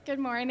Good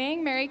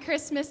morning. Merry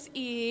Christmas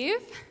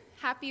Eve.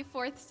 Happy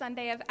fourth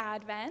Sunday of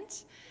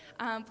Advent.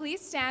 Please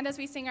stand as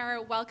we sing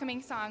our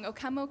welcoming song, O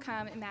Come,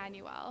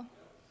 Emmanuel.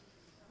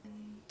 1,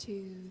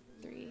 2,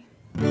 3.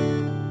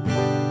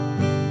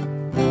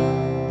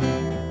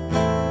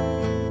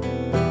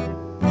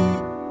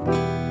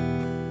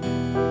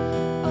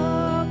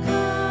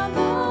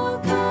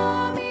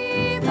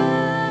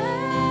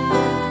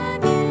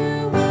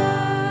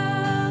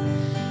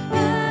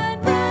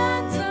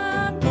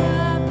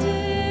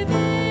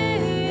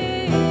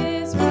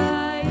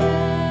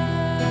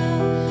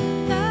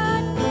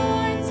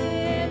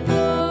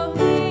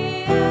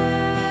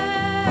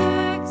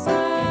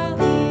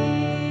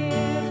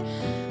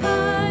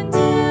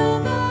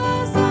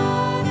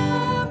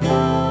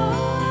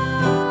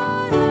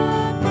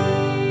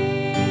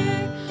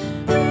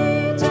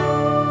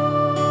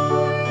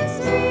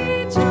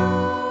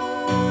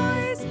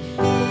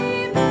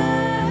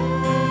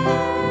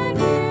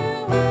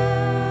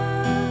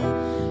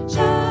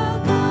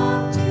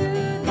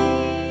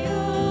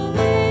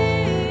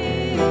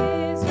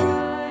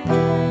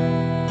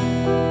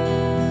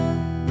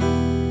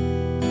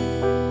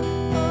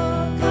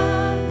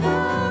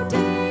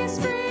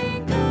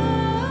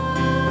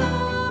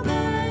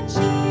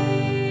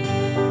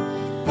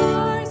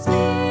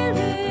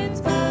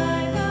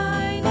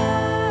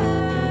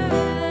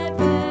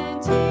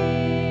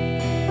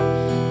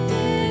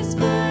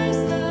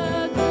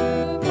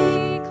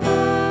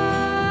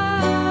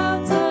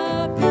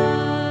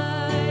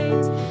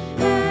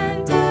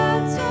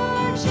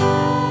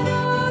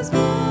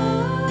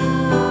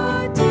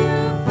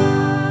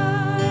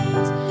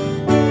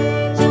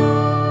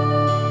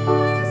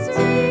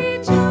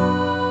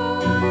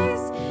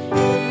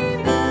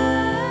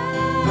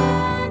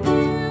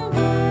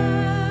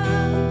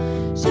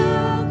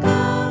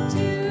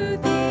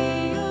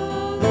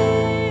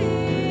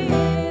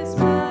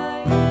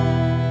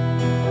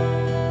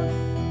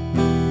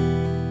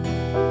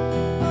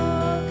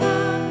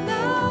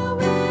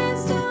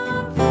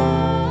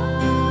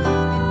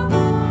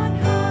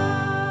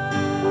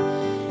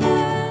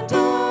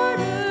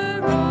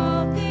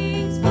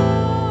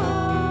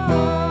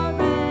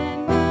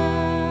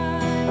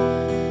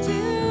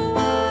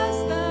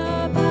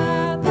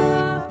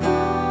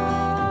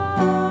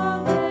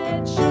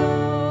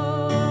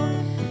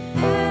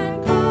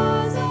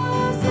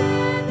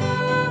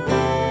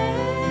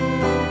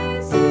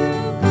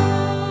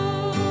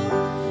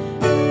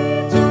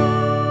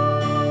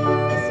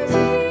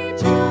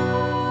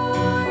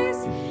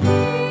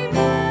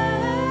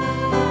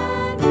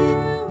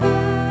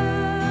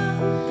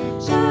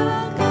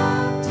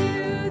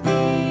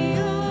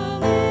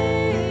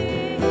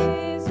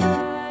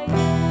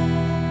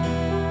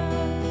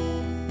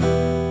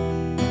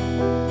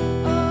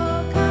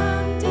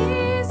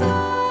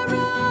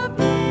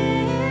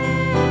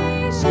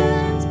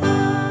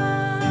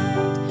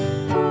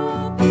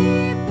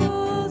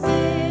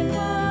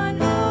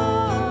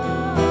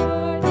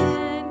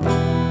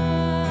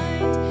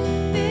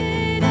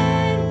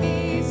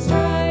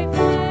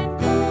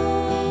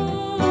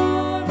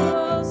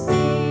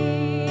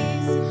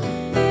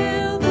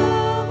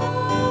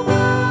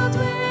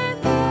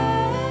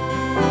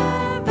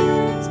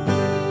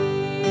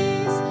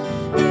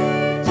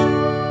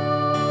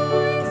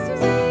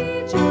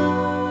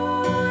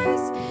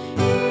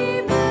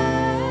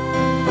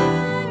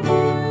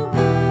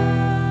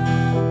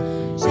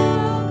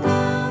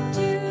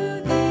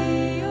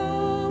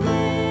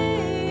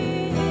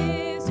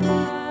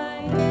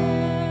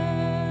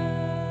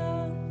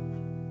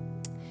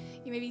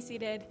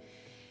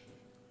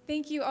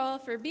 Thank you all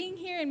for being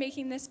here and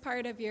making this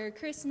part of your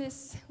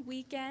Christmas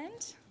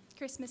weekend,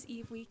 Christmas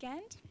Eve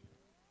weekend.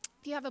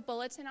 If you have a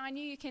bulletin on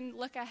you, you can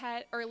look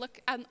ahead or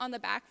look on the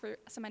back for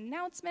some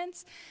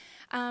announcements.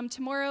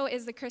 Tomorrow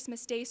is the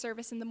Christmas Day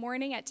service in the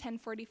morning at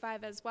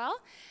 10:45 as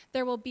well.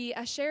 There will be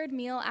a shared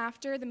meal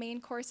after the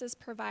main course is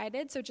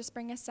provided, so just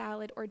bring a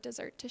salad or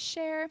dessert to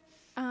share.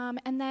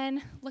 And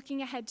then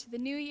looking ahead to the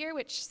new year,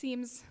 which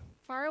seems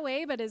far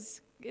away but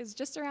is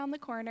just around the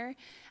corner.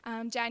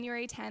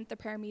 January 10th, the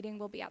prayer meeting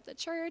will be at the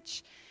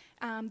church.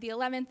 The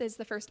 11th is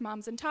the first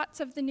Moms and Tots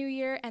of the new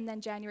year, and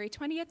then January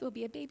 20th will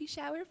be a baby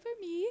shower for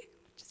me,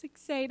 which is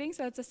exciting.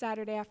 So it's a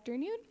Saturday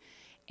afternoon.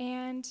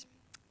 And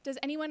does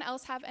anyone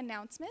else have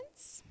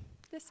announcements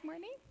this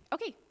morning?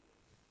 Okay,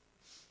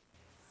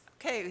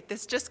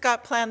 this just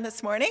got planned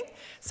this morning.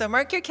 So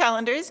mark your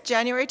calendars,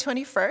 January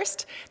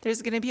 21st.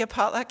 There's going to be a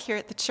potluck here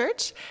at the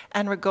church,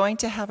 and we're going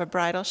to have a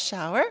bridal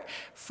shower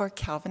for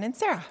Calvin and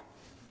Sarah.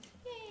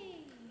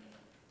 Yay!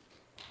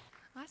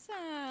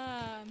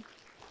 Awesome.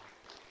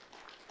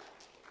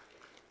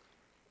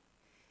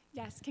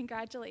 Yes,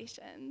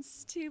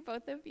 congratulations to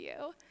both of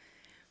you.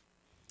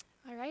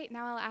 All right,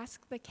 now I'll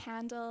ask the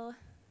candle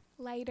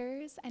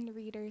lighters and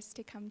readers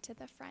to come to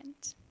the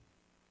front.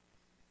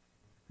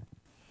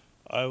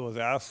 I was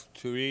asked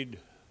to read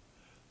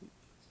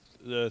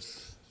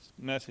this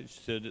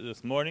message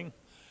this morning,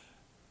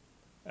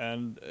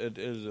 and it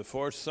is the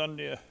fourth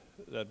Sunday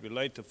that we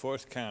light the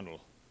fourth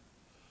candle.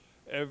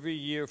 Every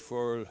year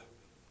for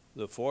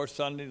The 4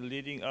 Sunday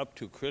leading up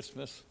to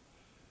Christmas,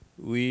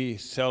 we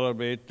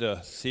celebrate the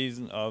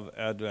season of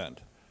Advent,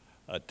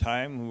 a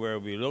time where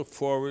we look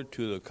forward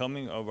to the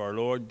coming of our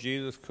Lord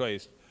Jesus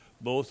Christ,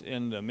 both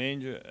in the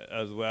manger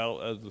as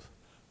well as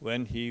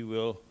when he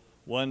will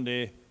one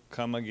day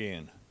come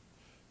again.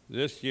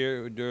 This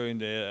year, during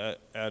the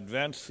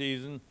Advent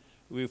season,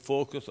 we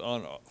focus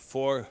on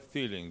 4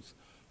 feelings,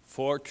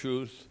 4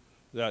 truths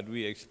that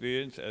we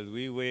experience as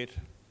we wait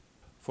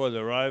for the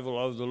arrival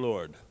of the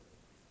Lord.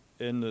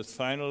 In this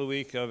final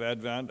week of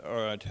Advent,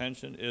 our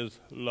attention is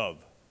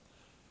love.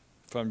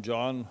 From 1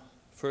 John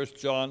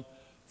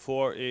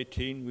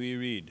 4:18, we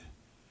read,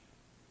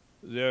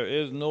 "There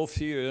is no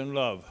fear in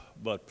love,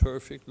 but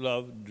perfect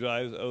love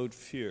drives out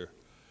fear,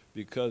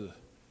 because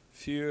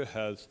fear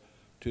has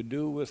to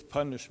do with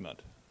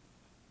punishment.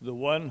 The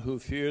one who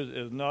fears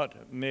is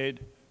not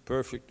made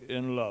perfect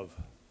in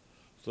love."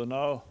 So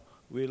now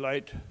we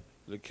light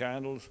the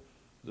candles,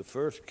 the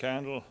first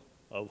candle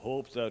of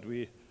hope that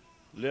we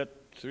lit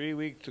 3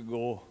 weeks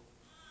ago,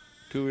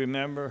 to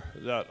remember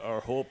that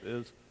our hope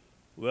is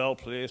well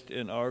placed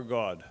in our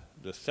God.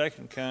 The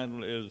second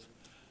candle is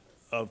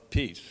of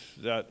peace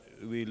that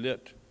we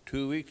lit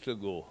 2 weeks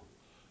ago,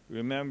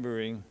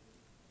 remembering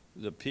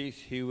the peace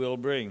he will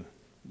bring.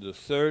 The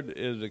third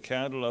is the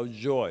candle of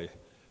joy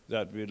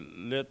that we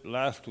lit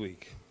last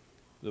week.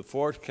 The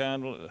fourth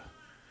candle,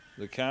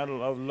 the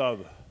candle of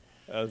love.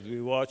 As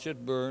we watch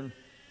it burn,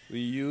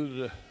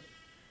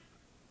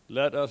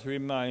 let us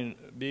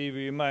be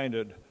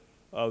reminded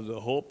of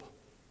the hope,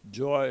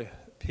 joy,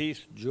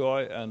 peace,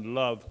 joy, and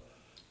love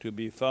to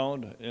be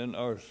found in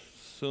our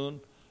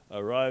soon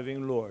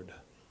arriving Lord.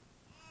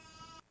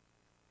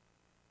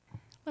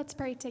 Let's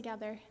pray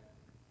together.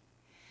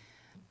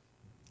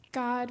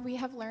 God, we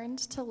have learned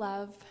to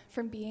love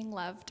from being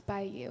loved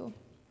by you.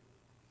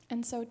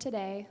 And so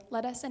today,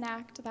 let us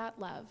enact that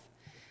love.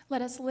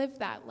 Let us live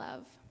that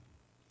love.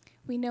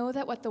 We know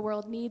that what the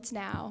world needs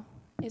now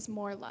is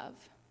more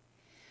love.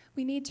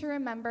 We need to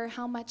remember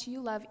how much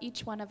you love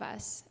each one of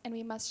us, and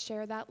we must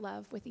share that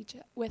love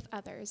with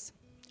others.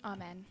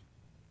 Amen.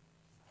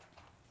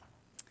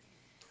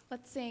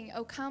 Let's sing,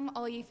 "O Come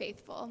All Ye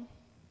Faithful."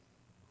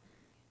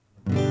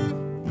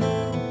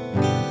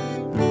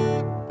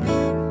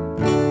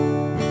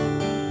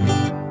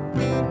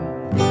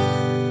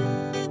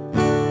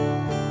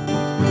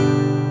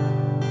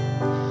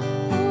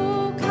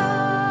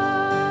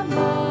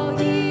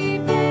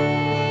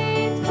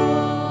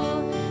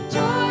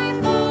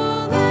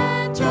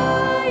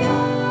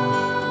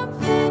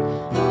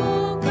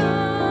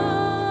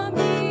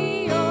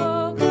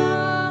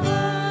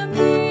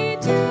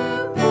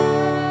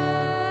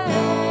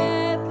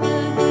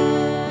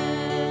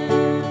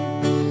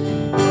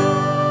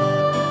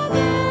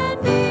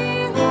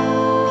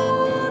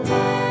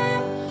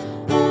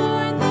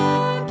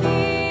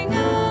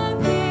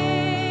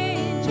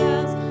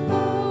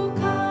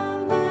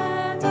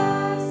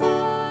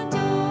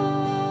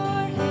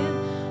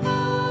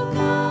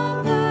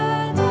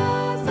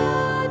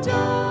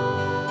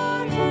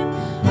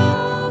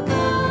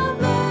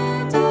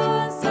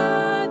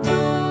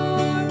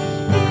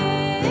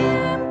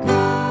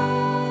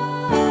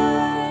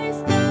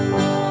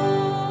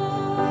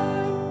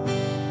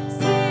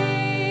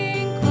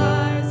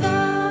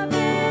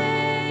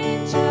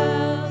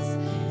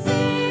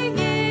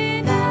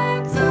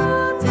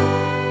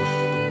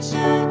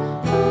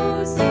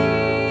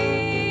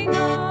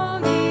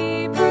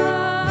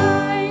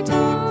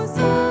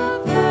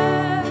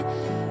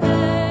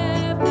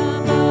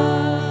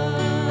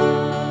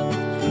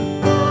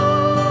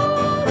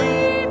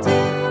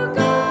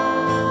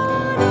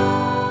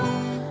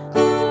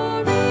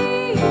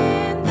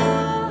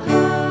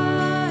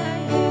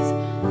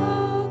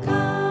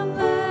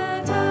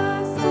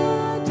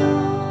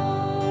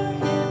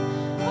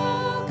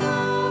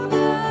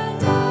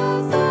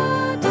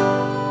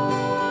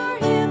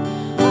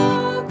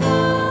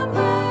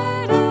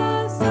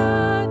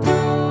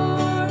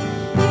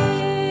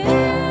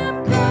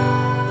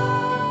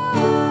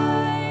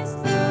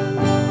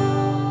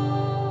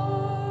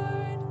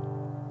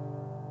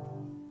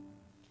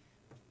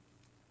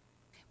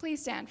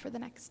 Please stand for the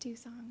next 2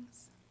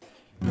 songs.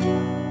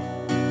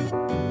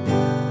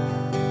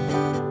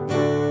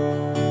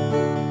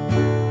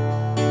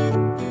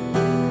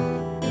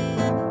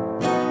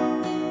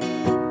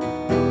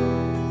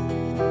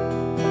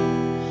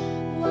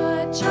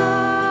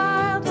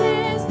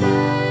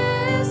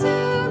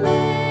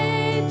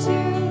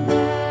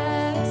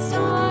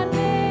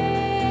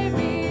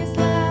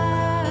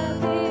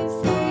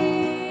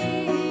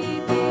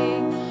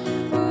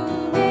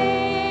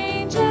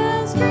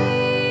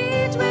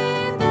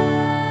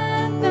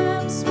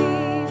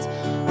 Sweet,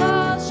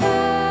 while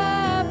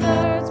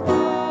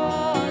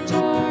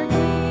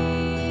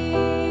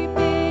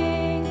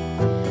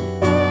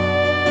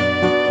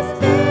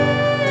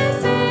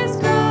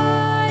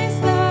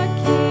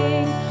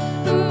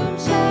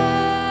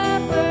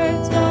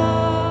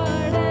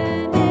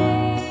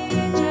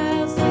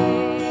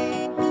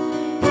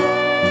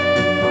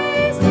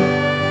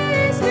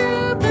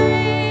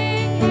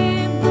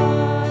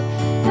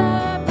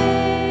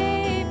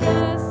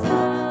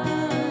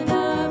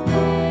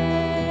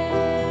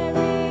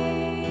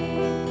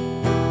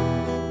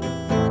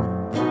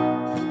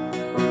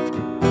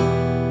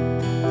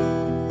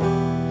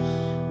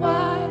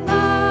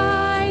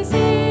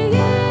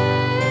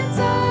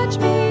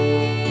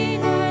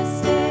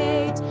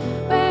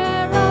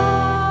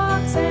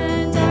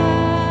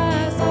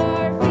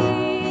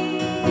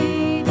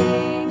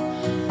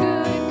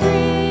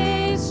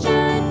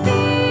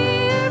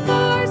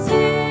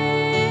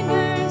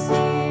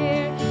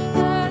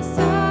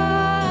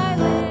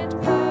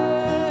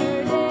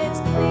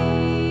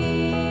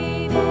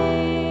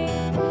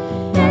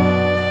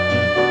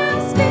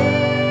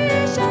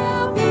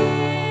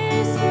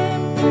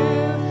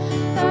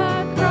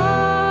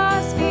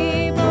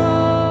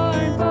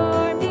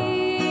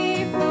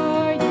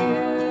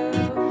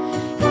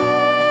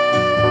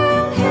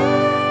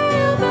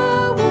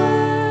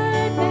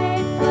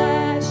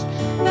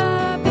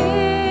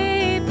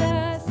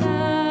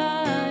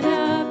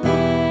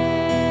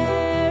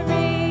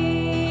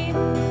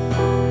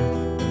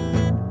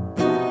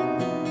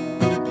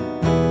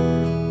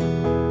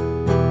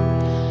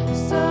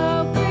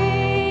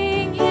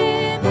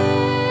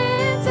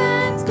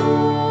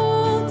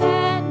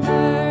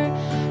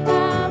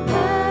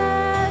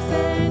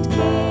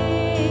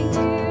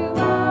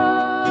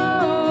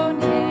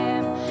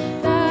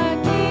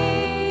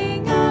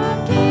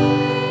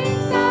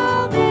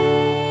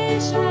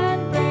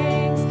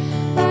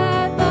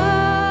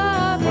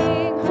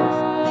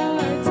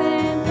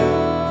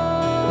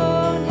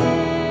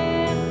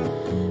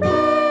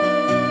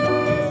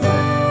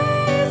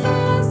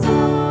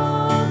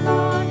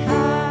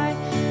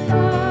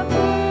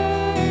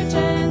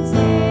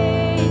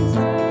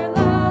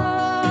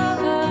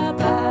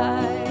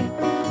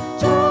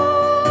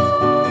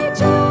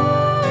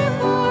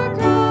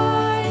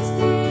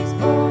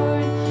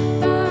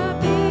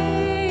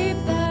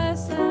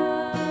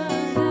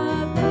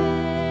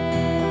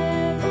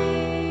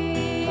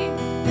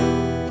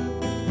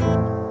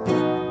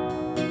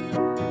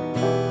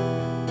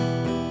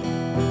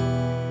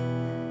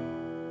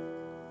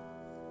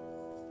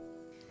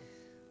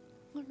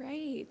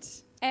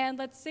and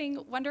let's sing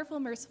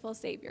Wonderful, Merciful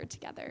Savior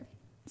together.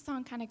 The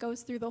song kind of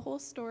goes through the whole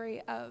story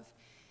of,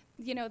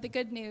 the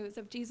good news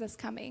of Jesus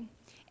coming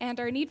and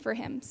our need for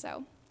him.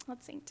 So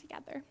let's sing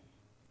together.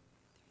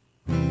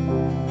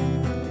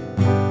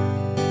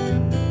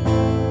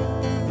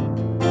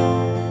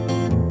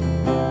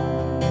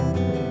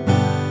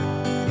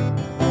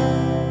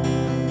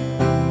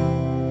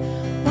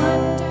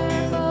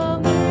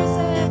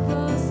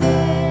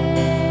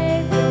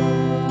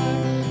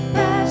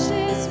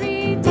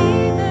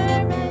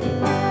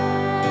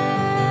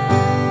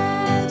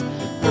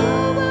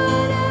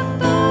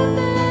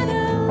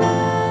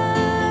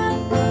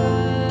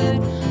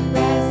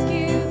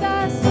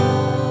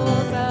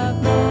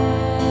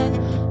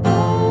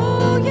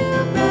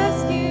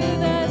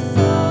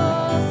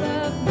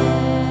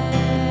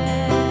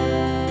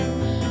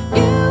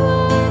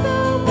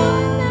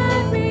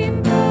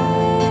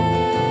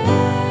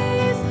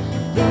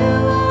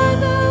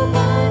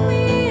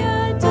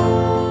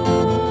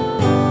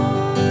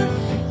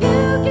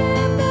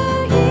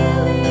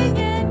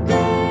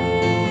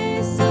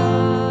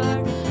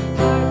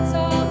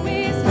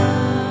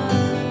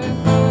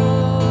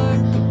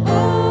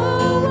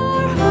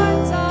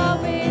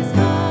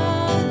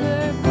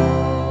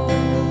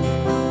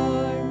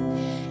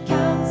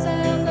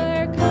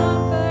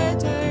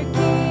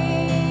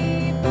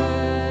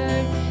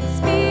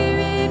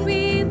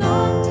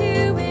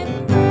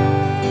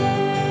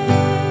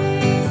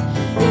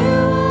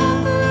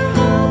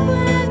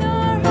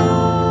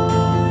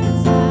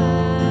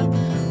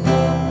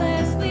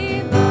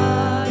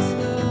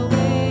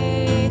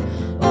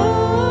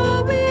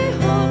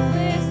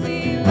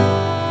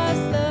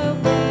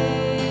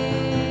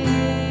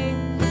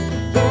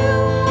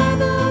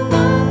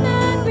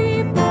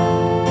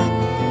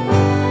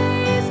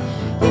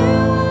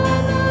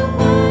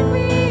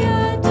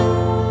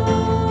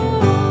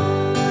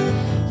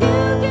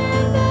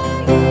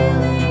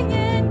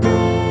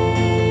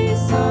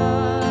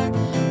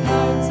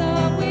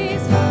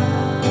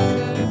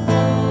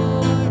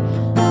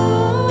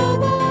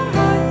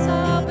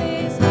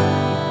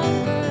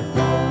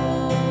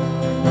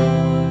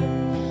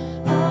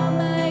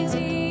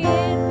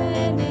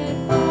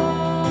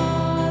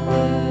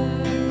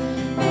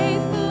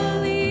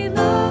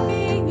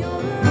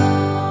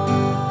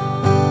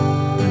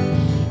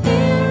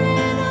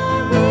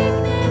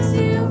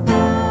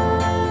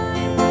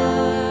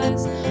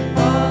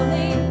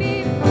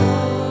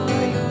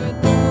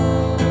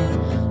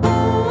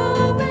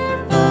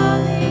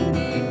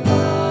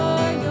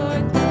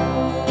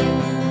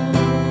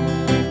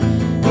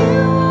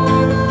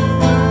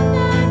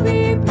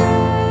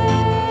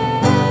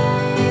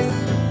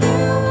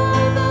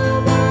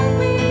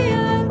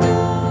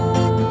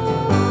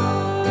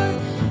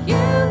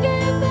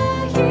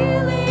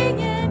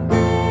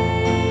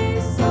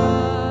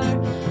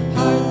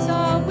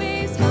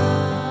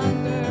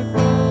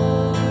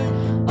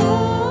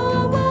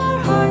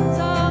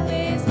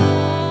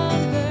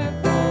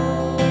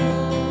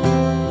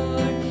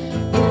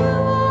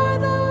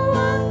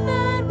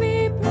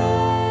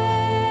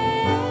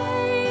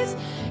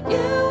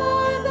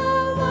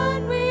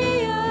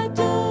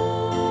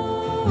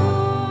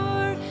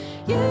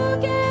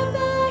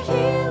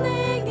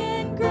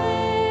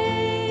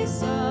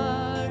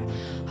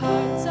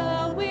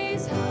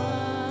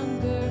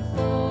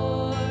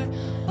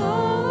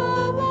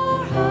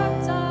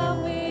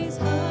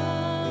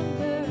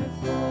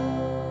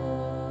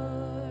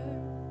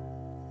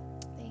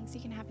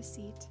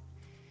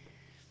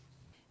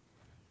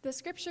 The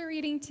scripture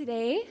reading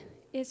today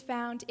is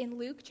found in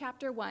Luke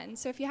chapter 1.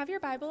 So if you have your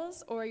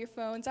Bibles or your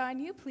phones on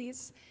you,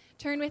 please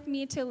turn with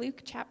me to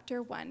Luke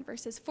chapter 1,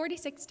 verses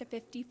 46 to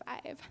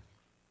 55.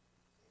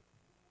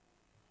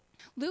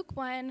 Luke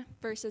 1,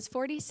 verses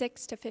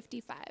 46 to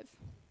 55.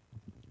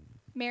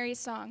 Mary's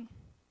song.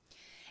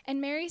 And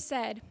Mary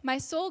said, "My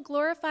soul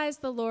glorifies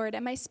the Lord,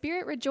 and my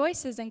spirit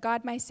rejoices in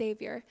God my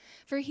Savior,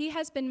 for he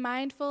has been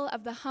mindful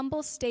of the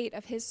humble state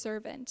of his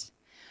servant.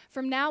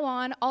 From now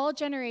on, all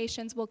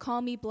generations will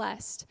call me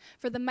blessed,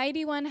 for the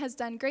Mighty One has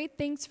done great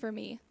things for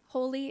me.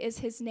 Holy is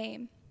his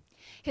name.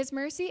 His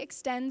mercy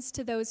extends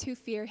to those who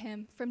fear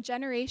him, from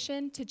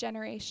generation to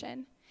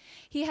generation.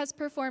 He has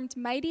performed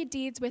mighty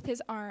deeds with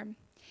his arm.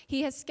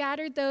 He has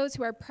scattered those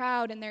who are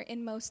proud in their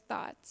inmost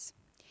thoughts.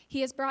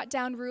 He has brought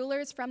down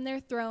rulers from their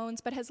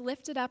thrones, but has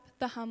lifted up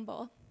the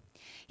humble.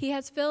 He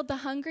has filled the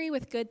hungry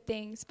with good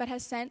things, but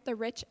has sent the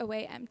rich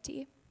away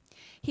empty.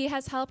 He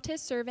has helped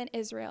his servant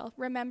Israel,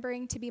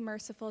 remembering to be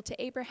merciful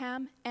to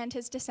Abraham and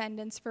his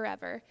descendants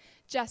forever,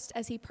 just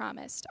as he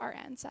promised our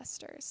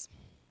ancestors."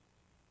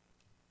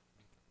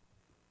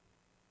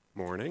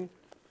 Morning.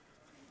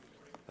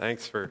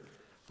 Thanks for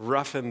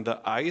roughing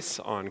the ice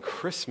on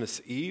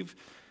Christmas Eve.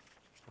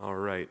 All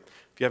right.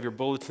 If you have your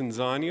bulletins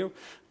on you,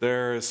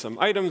 there are some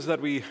items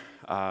that we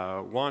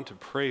want to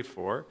pray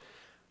for.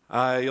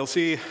 You'll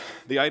see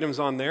the items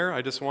on there.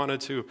 I just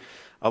wanted to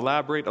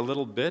elaborate a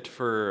little bit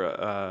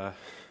for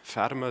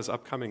Fatima's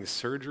upcoming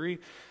surgery.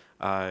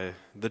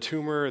 The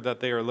tumor that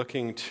they are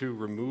looking to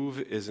remove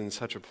is in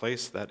such a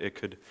place that it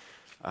could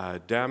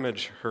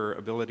damage her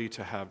ability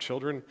to have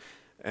children.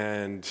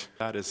 And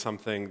that is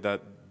something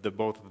that the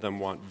both of them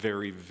want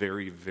very,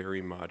 very,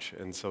 very much.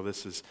 And so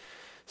this is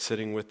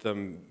sitting with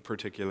them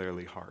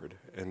particularly hard.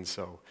 And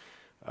so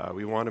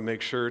we want to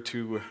make sure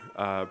to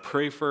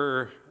pray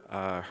for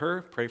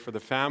her, pray for the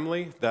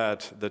family,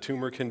 that the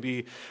tumor can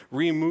be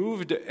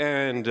removed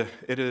and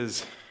it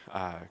is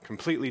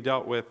completely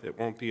dealt with. It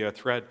won't be a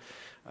threat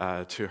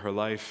to her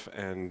life,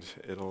 and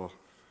it'll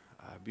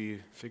be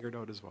figured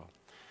out as well.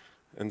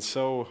 And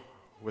so,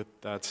 with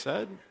that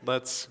said,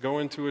 let's go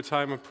into a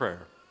time of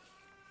prayer.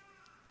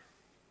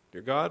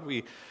 Dear God,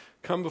 we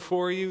come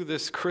before you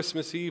this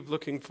Christmas Eve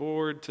looking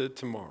forward to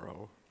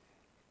tomorrow.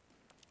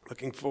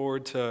 Looking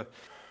forward to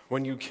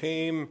when you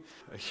came,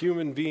 a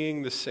human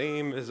being the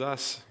same as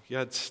us,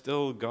 yet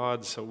still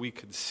God, so we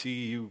could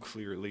see you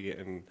clearly.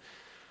 And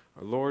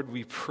Lord,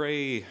 we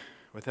pray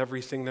with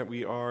everything that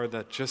we are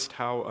that just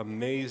how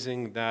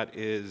amazing that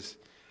is,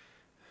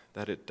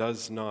 that it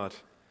does not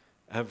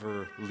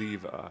ever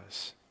leave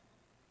us.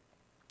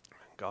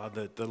 God,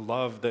 that the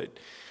love that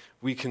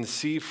we can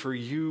see for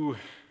you,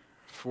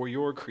 for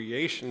your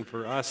creation,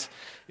 for us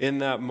in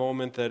that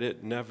moment, that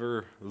it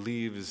never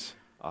leaves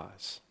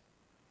us.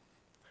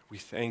 We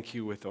thank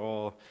you with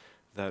all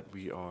that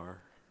we are.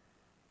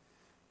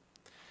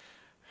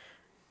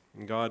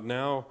 And God,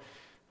 now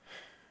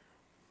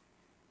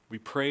we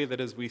pray that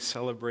as we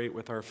celebrate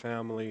with our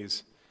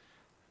families,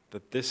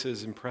 that this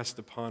is impressed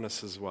upon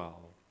us as well.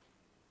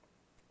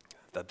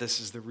 That this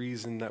is the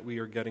reason that we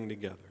are getting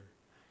together.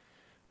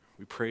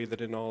 We pray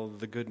that in all of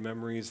the good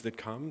memories that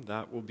come,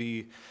 that will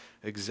be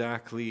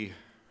exactly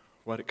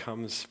what it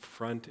comes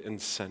front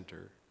and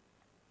center.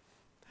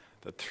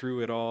 That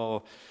through it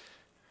all,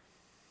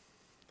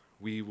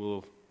 we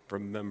will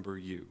remember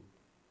you.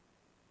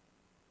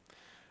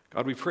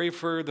 God, we pray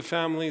for the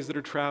families that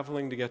are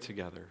traveling to get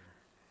together.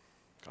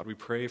 God, we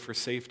pray for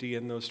safety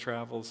in those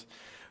travels.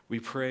 We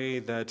pray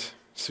that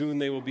soon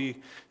they will be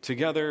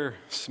together,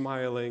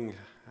 smiling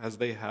as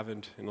they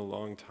haven't in a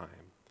long time.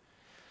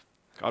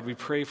 God, we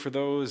pray for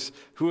those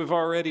who have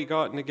already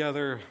gotten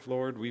together.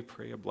 Lord, we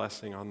pray a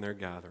blessing on their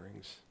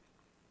gatherings.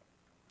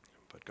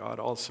 But God,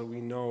 also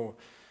we know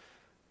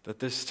that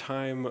this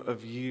time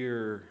of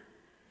year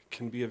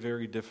can be a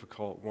very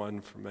difficult one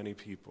for many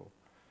people.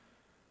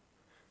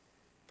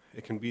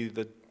 It can be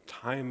the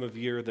time of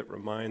year that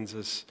reminds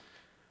us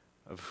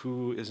of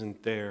who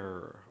isn't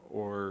there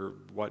or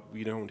what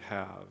we don't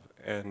have,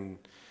 and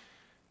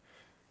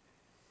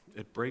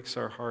it breaks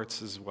our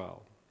hearts as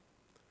well.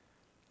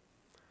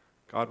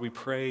 God, we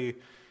pray,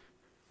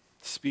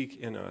 speak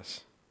in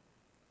us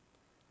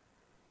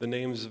the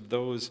names of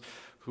those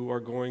who are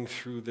going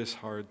through this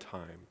hard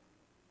time.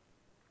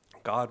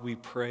 God, we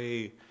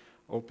pray,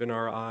 open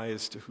our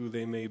eyes to who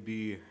they may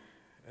be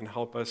and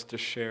help us to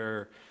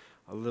share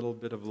a little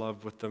bit of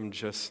love with them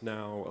just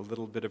now, a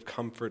little bit of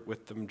comfort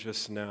with them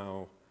just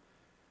now,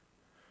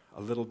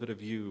 a little bit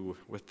of you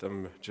with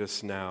them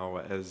just now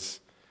as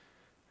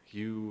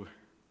you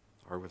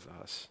are with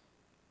us.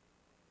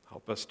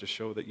 Help us to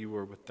show that you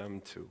are with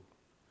them too.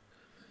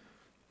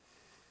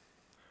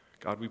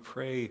 God, we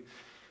pray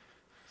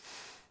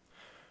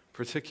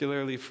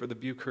particularly for the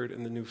Buchert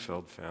and the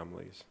Neufeld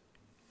families,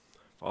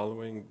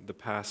 following the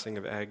passing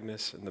of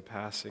Agnes and the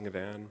passing of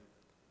Anne.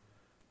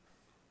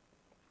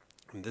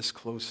 And this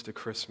close to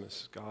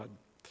Christmas, God,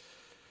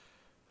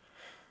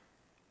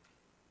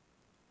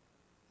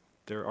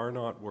 there are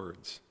not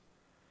words.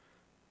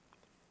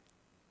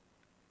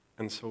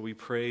 And so we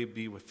pray,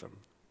 be with them.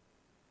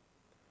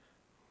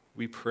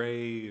 We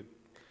pray,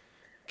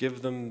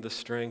 give them the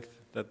strength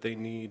that they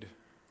need.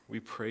 We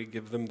pray,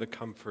 give them the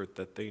comfort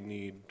that they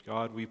need.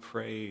 God, we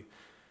pray,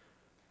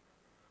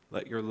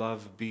 let your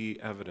love be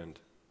evident.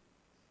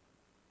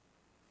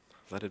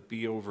 Let it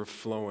be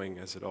overflowing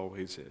as it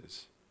always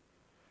is.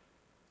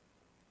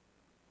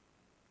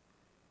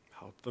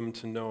 Help them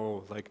to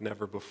know, like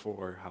never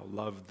before, how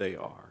loved they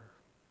are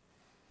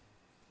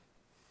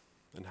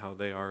and how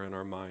they are in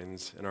our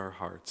minds, in our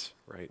hearts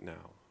right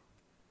now.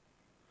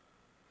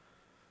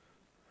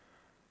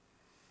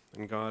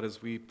 And God,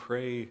 as we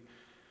pray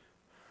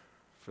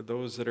for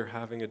those that are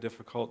having a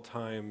difficult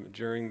time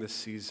during this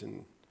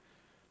season,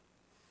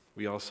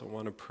 we also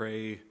want to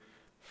pray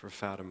for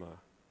Fatima.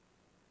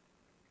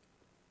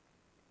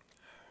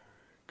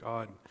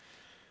 God,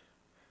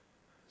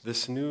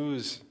 this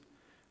news,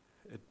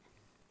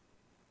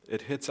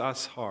 it hits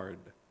us hard.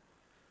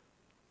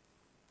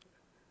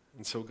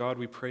 And so, God,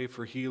 we pray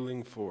for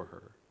healing for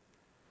her.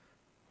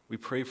 We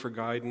pray for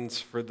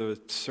guidance for the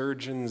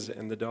surgeons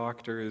and the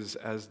doctors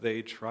as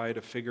they try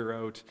to figure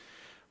out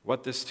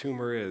what this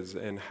tumor is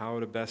and how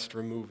to best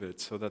remove it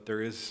so that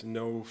there is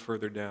no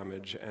further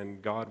damage.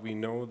 And God, we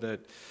know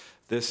that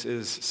this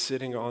is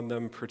sitting on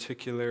them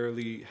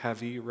particularly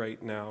heavy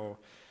right now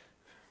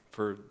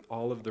for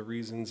all of the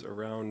reasons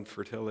around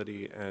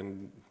fertility,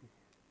 and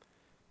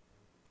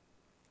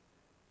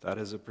that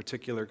is a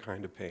particular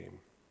kind of pain.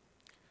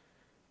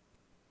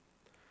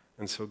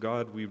 And so,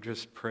 God, we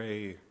just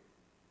pray,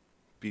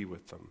 be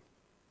with them.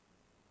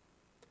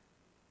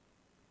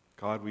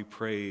 God, we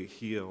pray,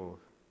 heal.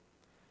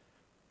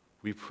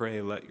 We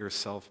pray, let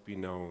yourself be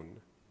known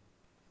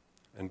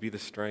and be the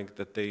strength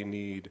that they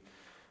need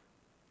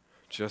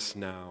just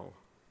now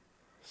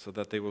so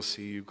that they will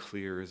see you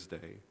clear as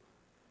day.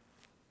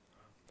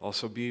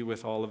 Also be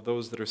with all of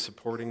those that are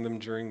supporting them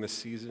during this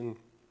season,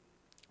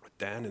 with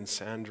Dan and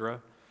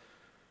Sandra,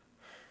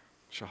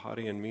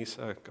 Shahadi and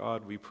Misa.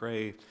 God, we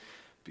pray,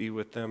 be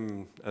with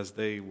them as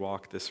they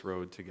walk this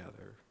road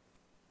together.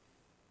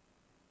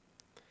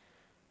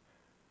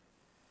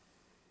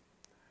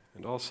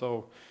 And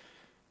also,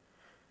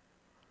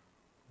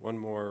 one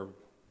more,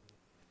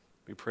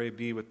 we pray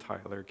be with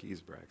Tyler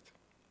Giesbrecht.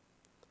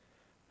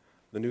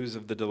 The news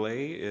of the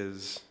delay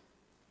is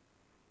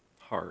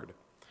hard.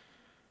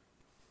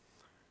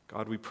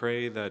 God, we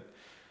pray that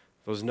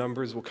those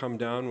numbers will come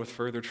down with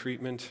further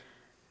treatment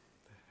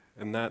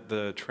and that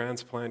the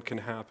transplant can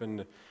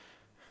happen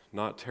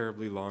not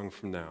terribly long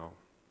from now.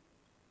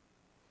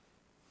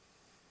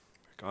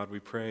 God, we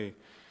pray,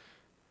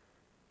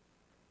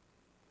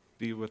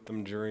 be with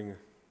them during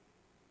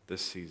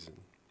this season.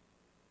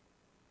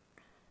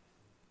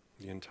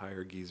 The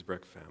entire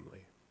Giesbrecht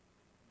family.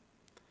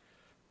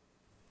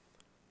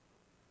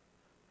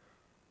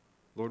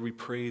 Lord, we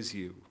praise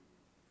you.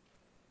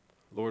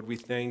 Lord, we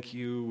thank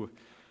you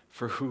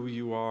for who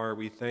you are.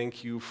 We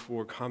thank you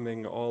for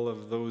coming all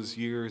of those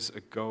years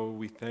ago.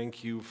 We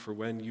thank you for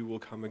when you will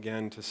come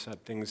again to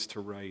set things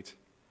to right.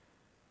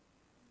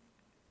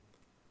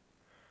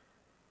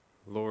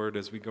 Lord,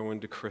 as we go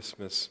into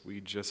Christmas,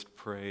 we just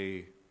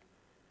pray,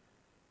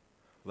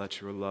 let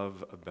your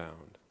love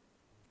abound.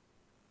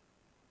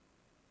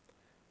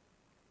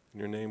 In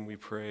your name we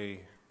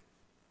pray.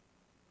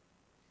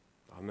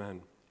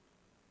 Amen.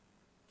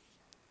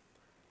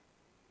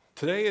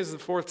 Today is the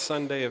fourth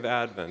Sunday of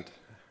Advent,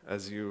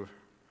 as you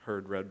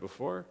heard read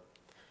before.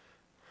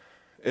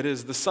 It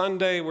is the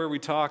Sunday where we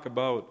talk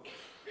about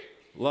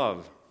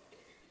love.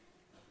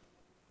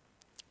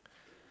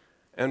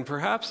 And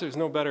perhaps there's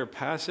no better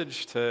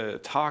passage to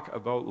talk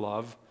about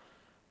love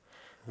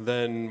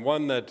than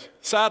one that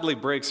sadly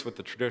breaks with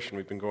the tradition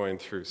we've been going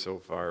through so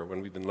far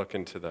when we've been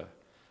looking to the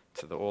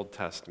Old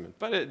Testament.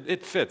 But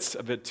it fits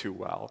a bit too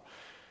well.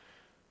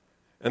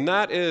 And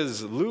that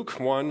is Luke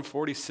 1,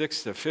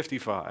 46 to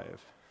 55.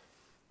 If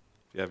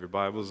you have your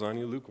Bibles on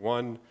you, Luke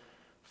 1,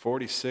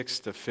 46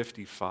 to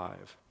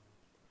 55.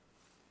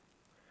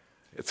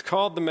 It's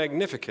called the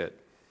Magnificat,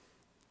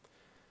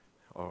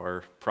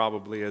 or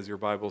probably, as your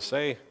Bibles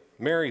say,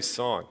 Mary's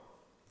Song.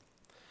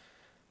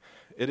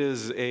 It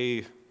is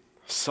a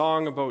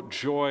song about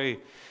joy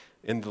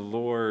in the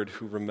Lord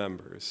who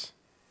remembers.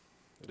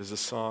 It is a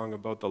song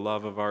about the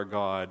love of our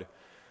God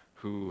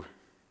who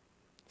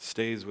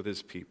stays with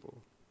his people.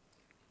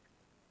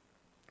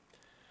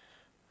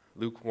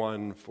 Luke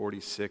 1,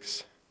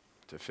 46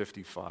 to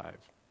 55.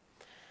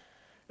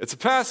 It's a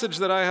passage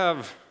that I have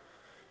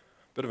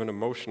a bit of an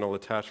emotional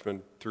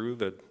attachment through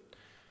that,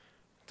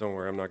 don't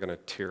worry, I'm not going to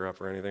tear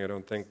up or anything, I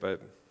don't think,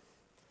 but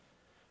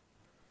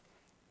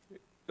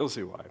you'll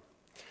see why.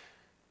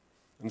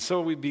 And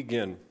so we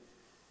begin.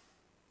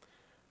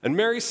 And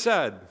Mary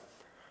said,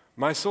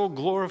 "My soul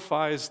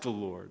glorifies the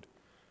Lord,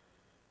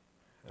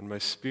 and my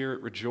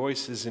spirit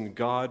rejoices in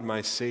God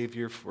my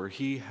Savior, for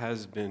he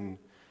has been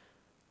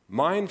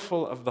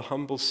mindful of the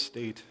humble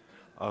state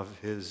of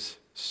his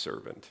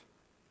servant."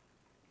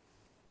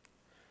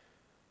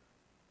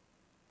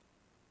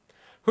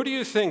 Who do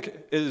you think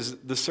is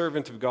the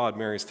servant of God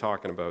Mary's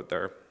talking about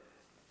there?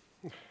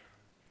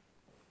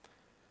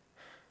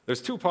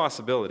 There's two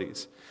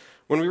possibilities.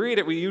 When we read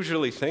it, we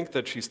usually think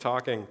that she's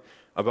talking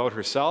about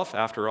herself.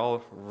 After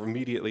all,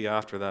 immediately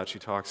after that, she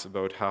talks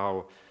about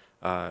how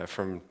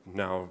from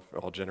now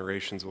all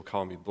generations will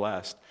call me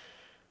blessed.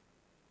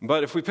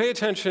 But if we pay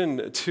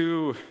attention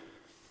to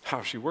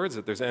how she words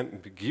it, there's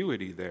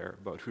ambiguity there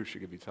about who she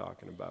could be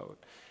talking about.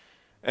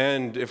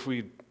 And if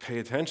we pay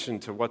attention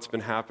to what's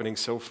been happening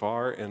so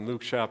far in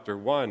Luke chapter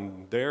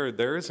 1,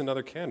 there is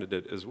another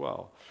candidate as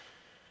well.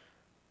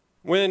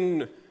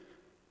 When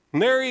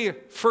Mary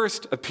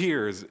first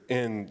appears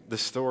in the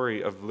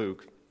story of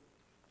Luke,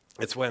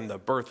 it's when the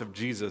birth of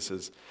Jesus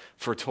is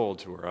foretold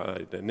to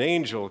her. An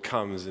angel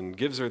comes and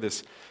gives her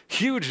this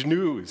huge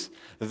news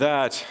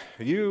that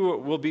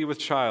you will be with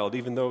child,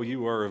 even though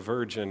you are a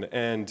virgin,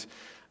 and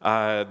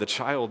the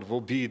child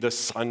will be the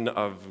Son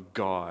of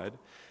God.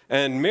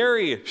 And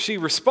Mary, she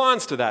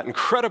responds to that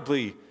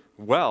incredibly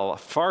well,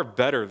 far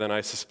better than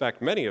I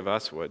suspect many of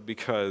us would,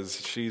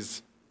 because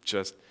she's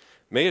just,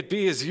 "May it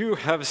be as you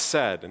have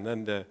said," and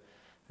then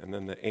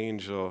the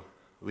angel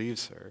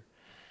leaves her.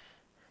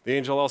 The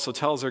angel also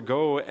tells her,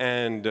 "Go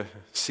and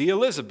see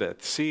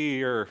Elizabeth."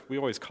 See her, we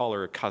always call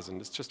her a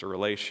cousin. It's just a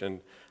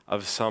relation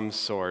of some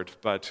sort.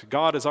 But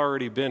God has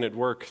already been at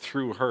work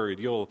through her.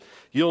 You'll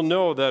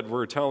know that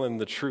we're telling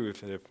the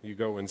truth if you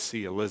go and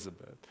see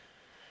Elizabeth.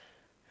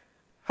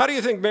 How do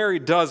you think Mary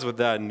does with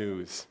that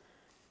news?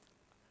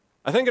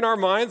 I think in our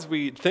minds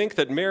we think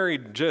that Mary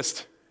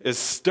just is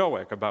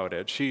stoic about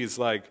it. She's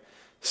like,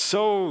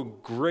 so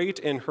great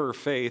in her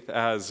faith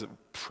as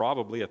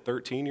probably a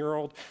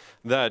 13-year-old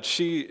that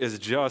she is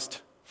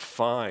just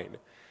fine.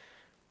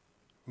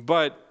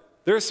 But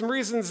there are some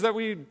reasons that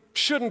we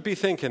shouldn't be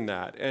thinking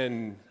that,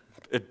 and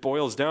it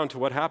boils down to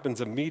what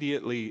happens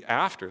immediately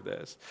after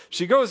this.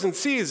 She goes and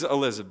sees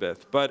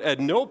Elizabeth, but at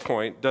no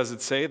point does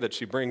it say that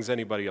she brings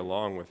anybody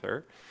along with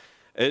her.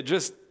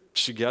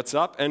 She gets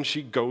up and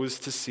she goes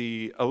to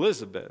see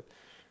Elizabeth.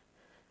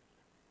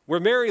 Where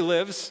Mary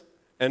lives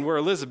and where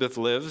Elizabeth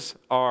lives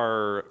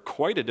are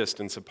quite a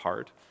distance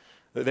apart.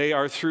 They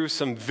are through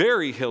some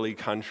very hilly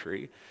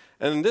country,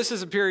 and this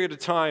is a period of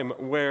time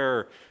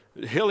where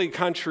hilly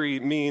country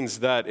means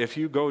that if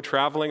you go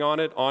traveling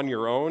on it on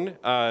your own,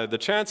 the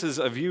chances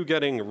of you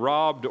getting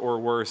robbed or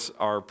worse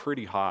are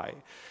pretty high.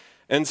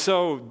 And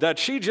so that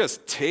she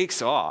just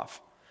takes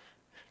off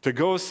to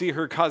go see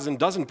her cousin,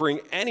 doesn't bring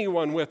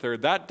anyone with her,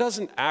 that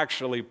doesn't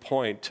actually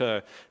point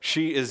to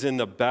she is in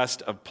the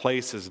best of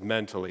places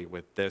mentally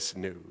with this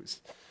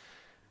news.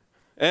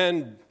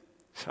 And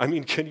I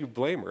mean, can you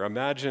blame her?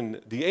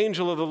 Imagine the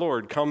angel of the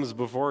Lord comes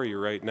before you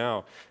right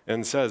now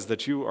and says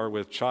that you are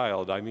with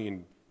child. I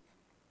mean,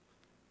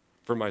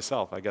 for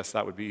myself, I guess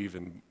that would be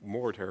even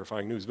more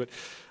terrifying news. But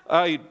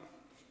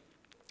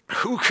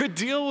who could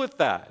deal with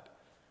that?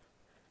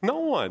 No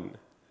one.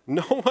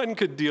 No one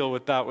could deal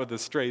with that with a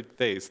straight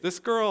face. This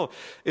girl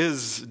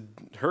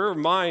her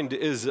mind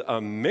is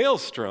a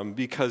maelstrom,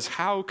 because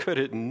how could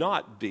it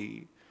not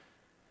be?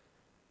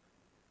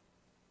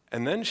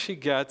 And then she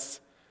gets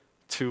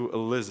to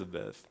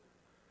Elizabeth,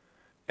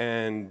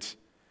 and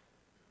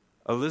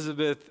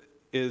Elizabeth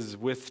is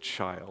with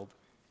child.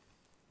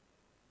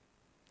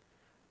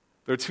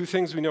 There are two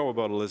things we know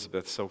about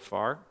Elizabeth so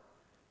far.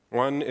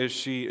 One is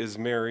she is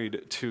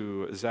married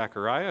to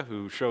Zechariah,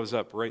 who shows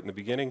up right in the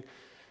beginning.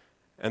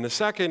 And the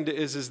second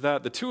is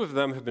that the two of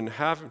them have been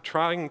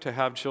trying to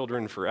have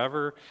children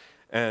forever,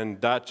 and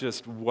that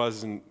just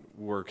wasn't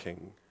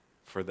working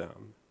for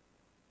them.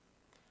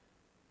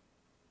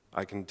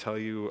 I can tell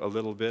you a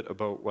little bit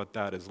about what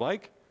that is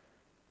like.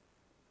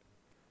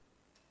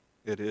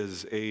 It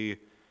is a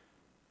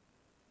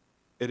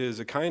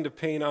kind of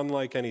pain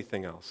unlike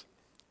anything else.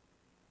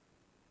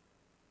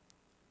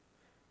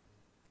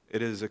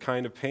 It is a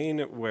kind of pain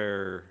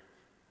where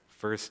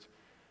first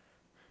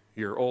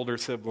your older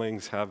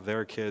siblings have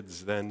their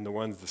kids, then the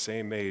ones the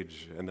same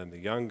age, and then the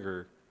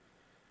younger.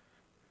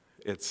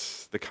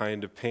 It's the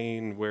kind of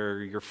pain where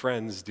your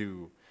friends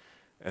do,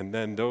 and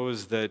then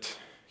those that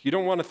you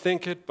don't want to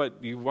think it,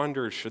 but you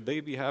wonder, should they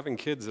be having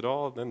kids at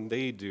all? Then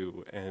they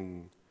do,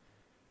 and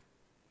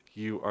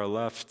you are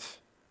left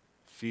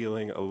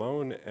feeling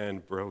alone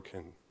and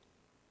broken.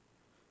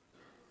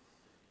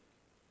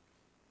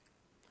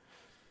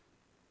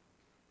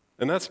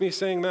 And that's me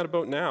saying that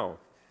about now.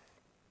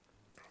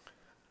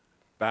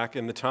 Back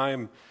in the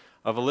time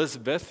of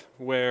Elizabeth,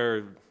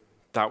 where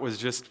that was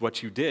just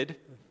what you did,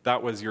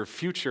 that was your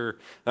future,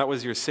 that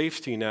was your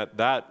safety net,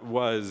 that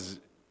was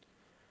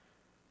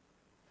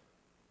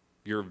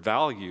your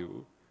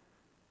value.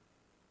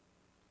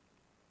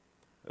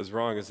 As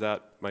wrong as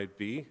that might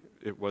be,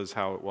 it was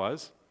how it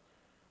was.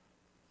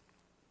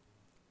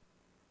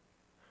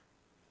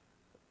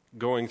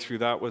 Going through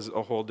that was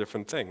a whole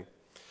different thing.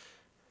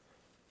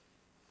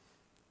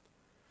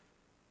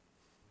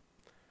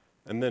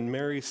 And then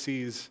Mary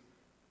sees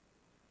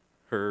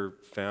her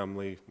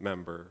family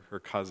member, her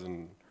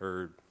cousin,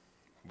 her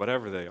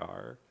whatever they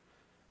are,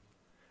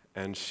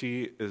 and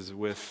she is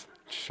with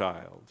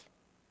child.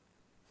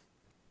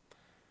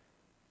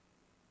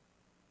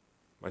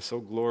 My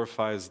soul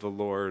glorifies the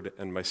Lord,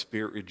 and my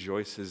spirit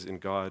rejoices in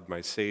God,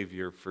 my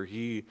Savior, for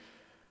he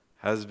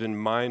has been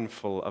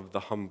mindful of the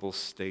humble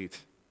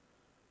state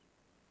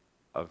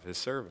of his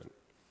servant.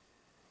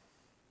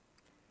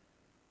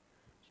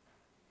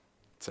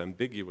 It's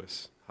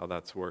ambiguous how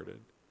that's worded,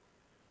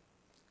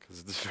 because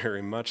it's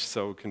very much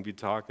so can be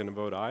talking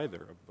about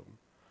either of them.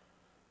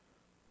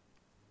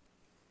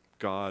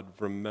 God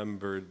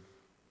remembered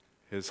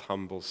his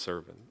humble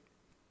servant,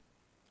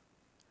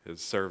 his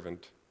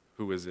servant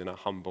who is in a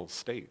humble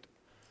state.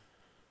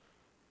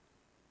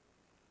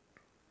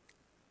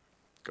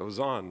 Goes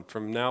on,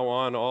 from now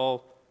on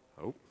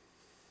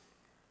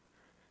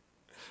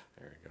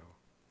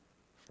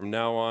From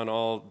now on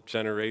all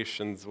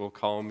generations will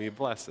call me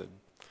blessed.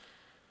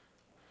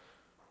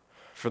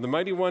 For the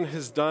Mighty One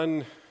has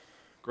done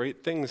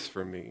great things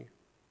for me.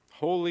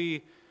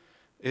 Holy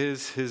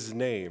is his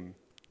name.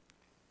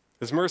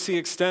 His mercy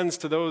extends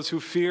to those who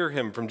fear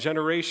him from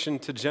generation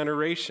to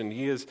generation.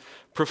 He has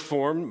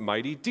performed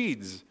mighty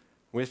deeds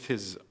with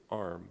his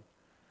arm.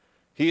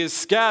 He has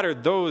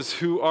scattered those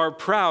who are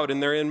proud in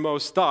their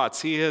inmost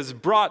thoughts. He has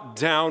brought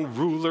down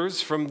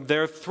rulers from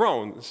their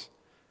thrones,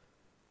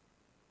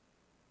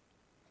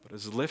 but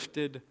has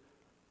lifted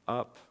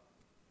up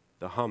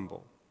the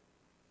humble.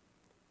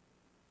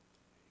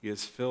 He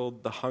has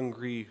filled the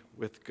hungry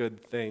with good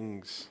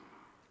things,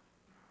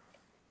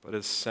 but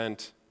has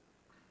sent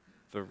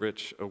the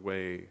rich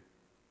away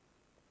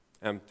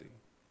empty.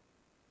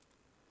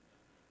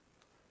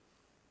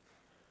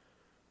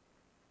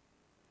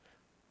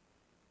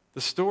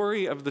 The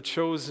story of the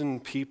chosen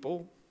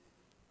people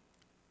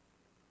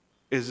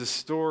is a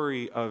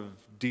story of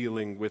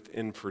dealing with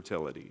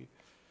infertility.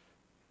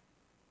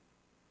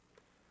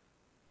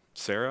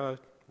 Sarah,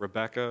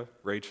 Rebecca,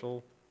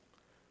 Rachel,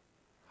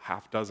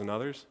 half dozen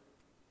others.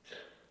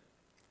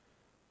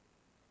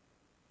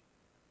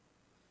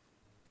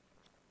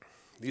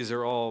 These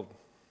are all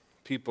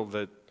people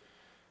that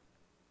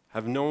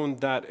have known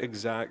that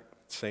exact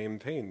same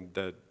pain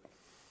that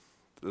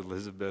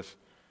Elizabeth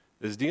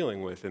is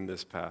dealing with in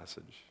this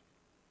passage.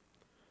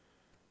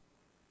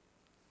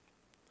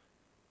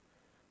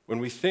 When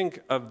we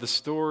think of the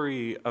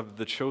story of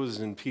the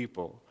chosen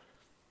people,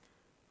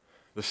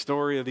 the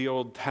story of the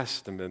Old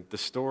Testament, the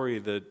story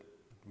that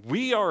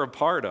we are a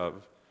part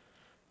of,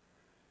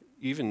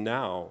 even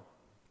now,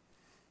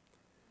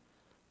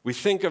 we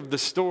think of the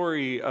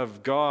story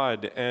of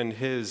God and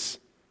his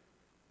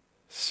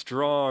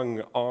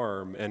strong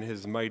arm and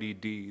his mighty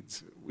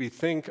deeds. We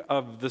think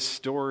of the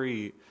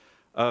story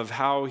of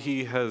how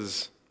he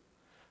has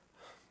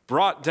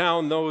brought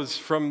down those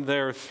from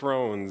their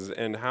thrones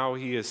and how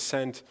he has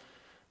sent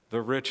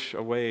the rich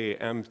away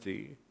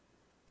empty.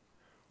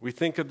 We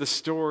think of the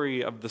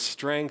story of the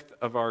strength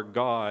of our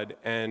God,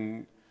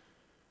 and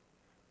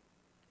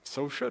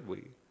so should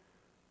we.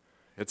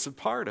 It's a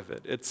part of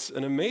it. It's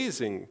an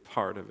amazing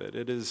part of it.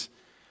 It is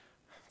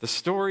the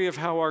story of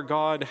how our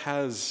God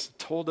has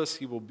told us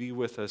he will be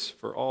with us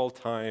for all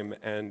time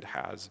and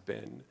has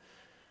been.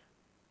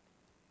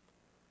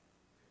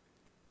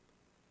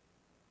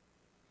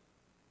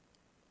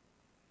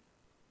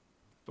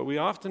 But we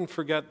often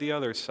forget the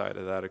other side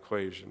of that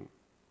equation.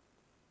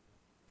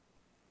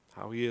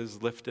 How he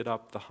has lifted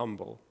up the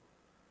humble.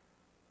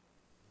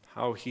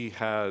 How he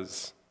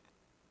has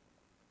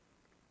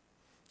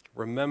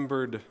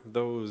remembered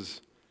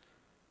those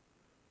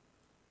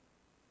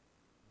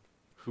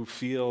who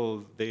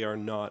feel they are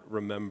not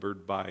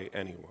remembered by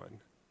anyone.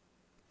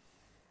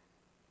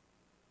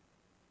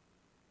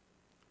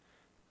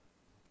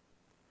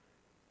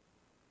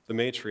 The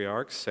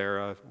matriarchs,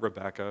 Sarah,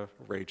 Rebecca,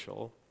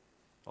 Rachel,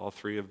 all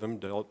three of them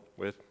dealt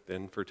with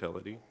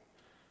infertility.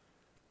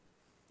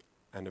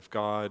 And if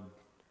God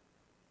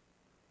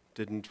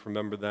didn't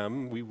remember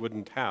them, we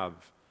wouldn't have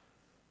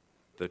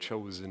the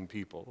chosen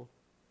people.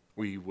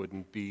 We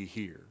wouldn't be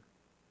here.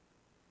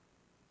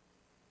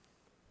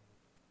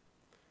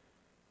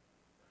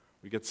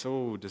 We get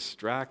so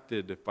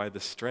distracted by the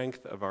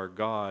strength of our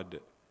God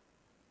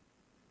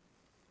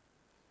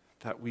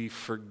that we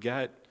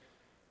forget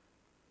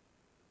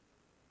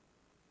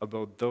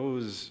about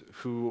those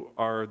who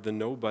are the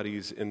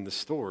nobodies in the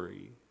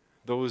story,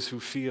 those who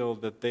feel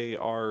that they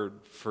are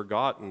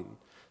forgotten,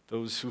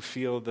 those who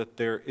feel that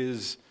there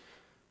is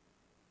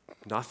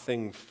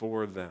nothing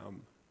for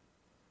them.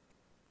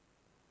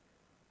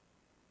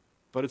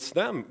 But it's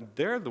them,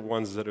 they're the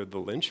ones that are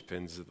the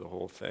linchpins of the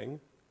whole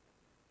thing.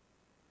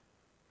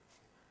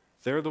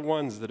 They're the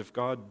ones that if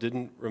God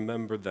didn't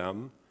remember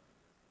them,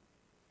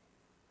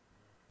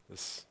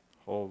 this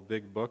whole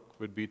big book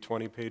would be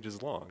 20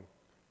 pages long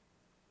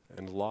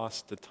and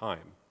lost to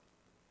time.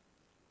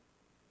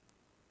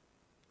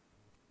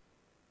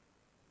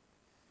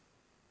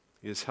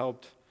 He has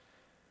helped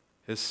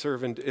his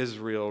servant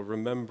Israel,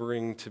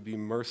 remembering to be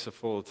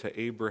merciful to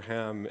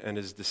Abraham and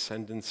his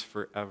descendants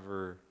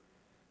forever,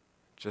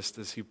 just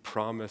as he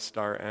promised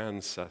our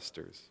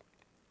ancestors.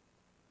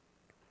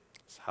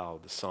 That's how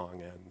the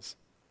song ends.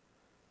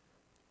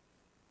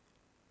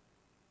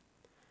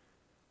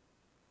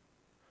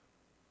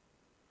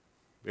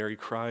 Mary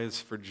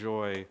cries for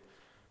joy,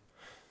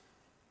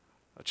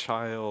 a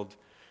child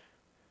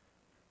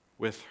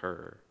with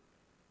her,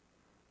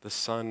 the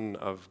Son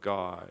of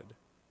God.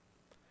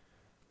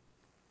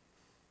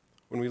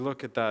 When we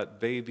look at that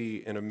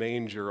baby in a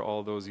manger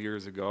all those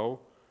years ago,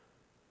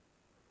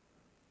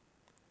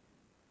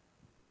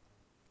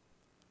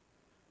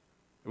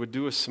 it would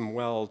do us some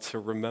well to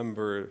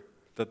remember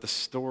that the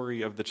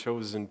story of the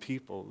chosen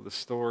people, the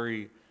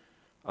story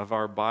of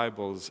our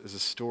Bibles, is a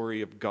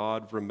story of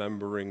God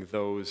remembering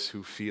those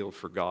who feel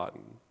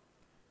forgotten.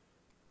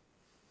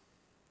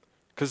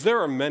 Because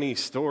there are many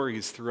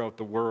stories throughout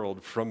the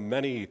world from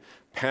many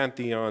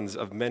pantheons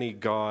of many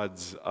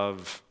gods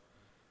of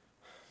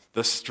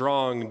the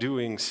strong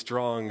doing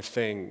strong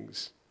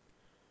things.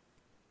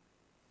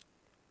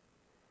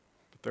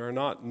 But there are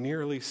not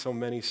nearly so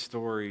many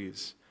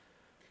stories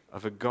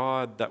of a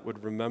God that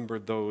would remember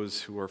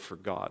those who are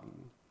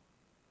forgotten.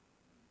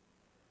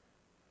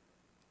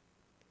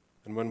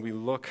 And when we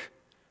look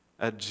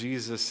at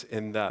Jesus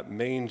in that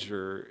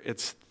manger,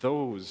 it's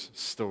those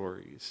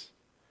stories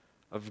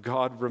of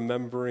God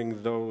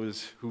remembering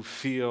those who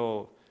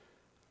feel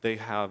they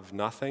have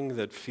nothing,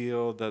 that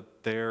feel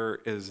that there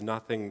is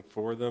nothing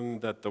for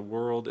them, that the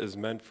world is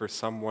meant for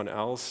someone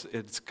else.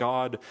 It's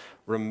God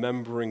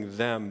remembering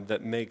them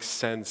that makes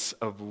sense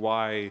of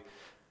why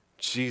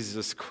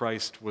Jesus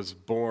Christ was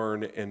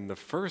born in the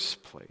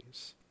first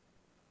place.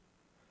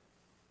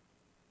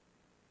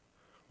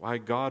 Why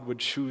God would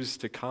choose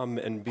to come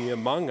and be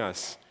among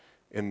us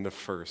in the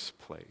first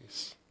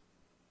place.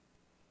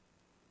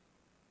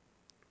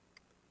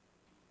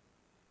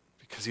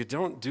 Because you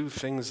don't do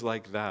things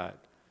like that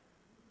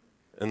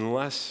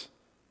unless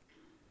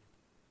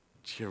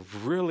you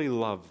really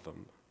love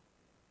them.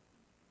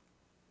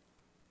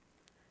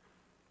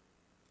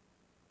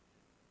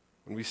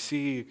 When we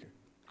see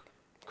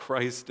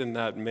Christ in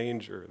that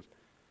manger,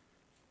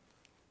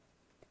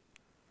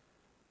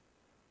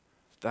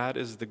 that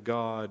is the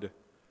God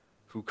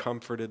who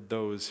comforted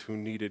those who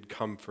needed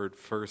comfort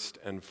first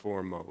and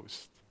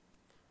foremost.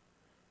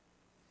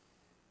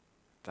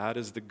 That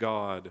is the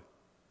God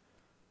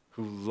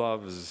who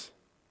loves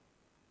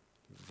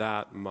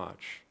that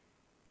much.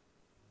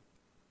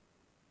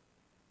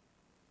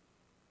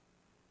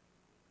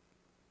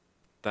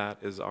 That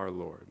is our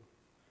Lord.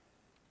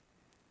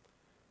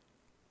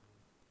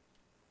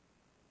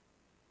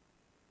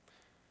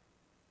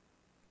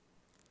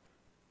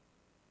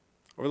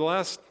 Over the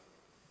last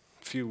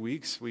few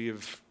weeks, we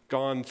have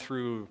gone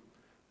through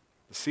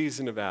the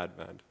season of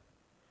Advent.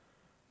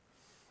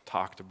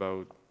 Talked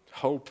about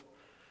hope.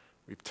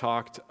 We've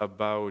talked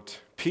about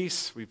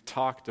peace. We've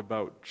talked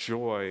about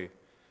joy.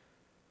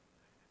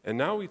 And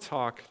now we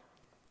talk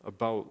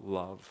about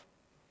love.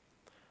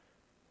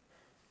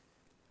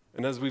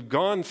 And as we've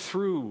gone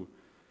through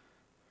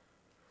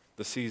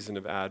the season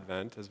of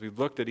Advent, as we've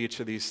looked at each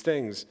of these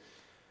things,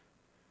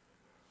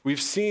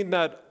 we've seen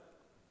that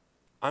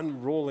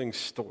unrolling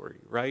story,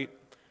 right?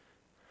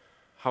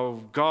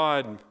 How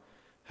God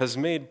has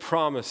made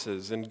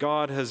promises and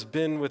God has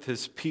been with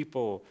his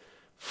people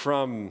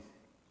from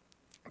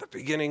the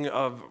beginning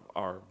of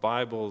our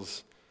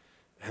Bibles,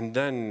 and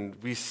then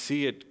we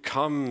see it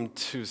come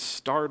to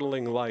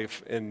startling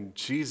life in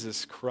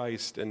Jesus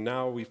Christ, and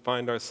now we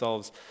find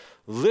ourselves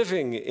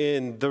living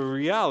in the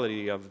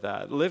reality of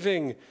that,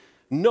 living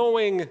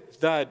knowing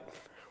that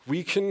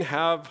we can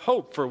have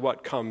hope for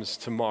what comes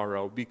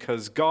tomorrow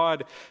because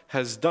God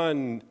has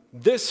done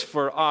this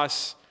for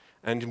us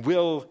and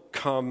will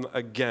come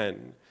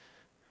again.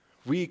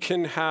 We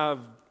can have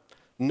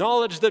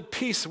knowledge that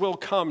peace will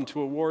come to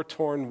a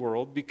war-torn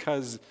world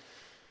because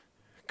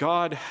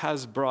God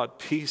has brought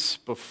peace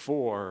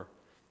before.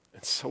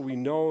 And so we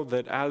know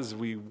that as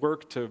we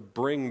work to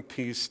bring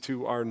peace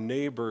to our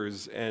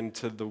neighbors and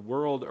to the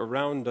world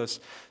around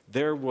us,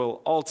 there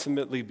will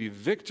ultimately be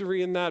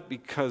victory in that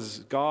because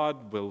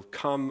God will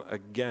come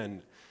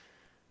again.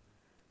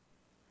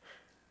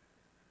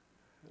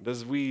 And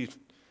as we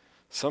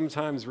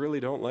sometimes really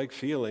don't like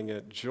feeling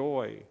it,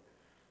 joy,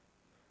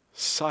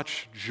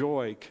 such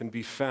joy can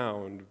be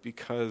found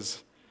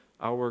because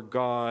our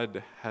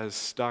God has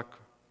stuck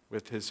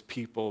with his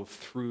people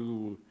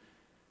through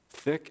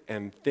thick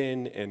and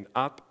thin and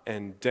up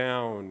and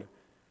down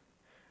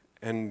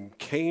and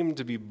came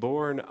to be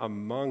born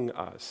among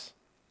us.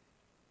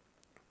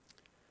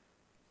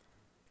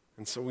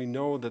 And so we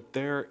know that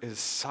there is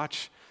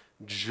such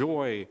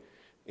joy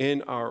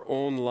in our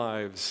own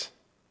lives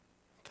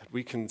that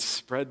we can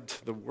spread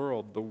to the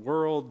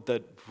world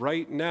that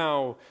right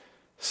now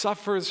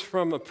suffers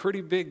from a pretty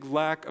big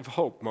lack of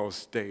hope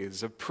most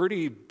days, a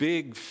pretty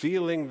big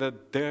feeling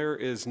that there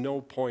is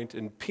no point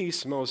in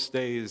peace most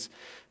days,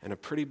 and a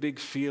pretty big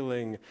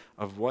feeling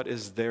of what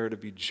is there to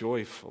be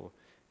joyful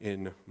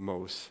in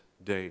most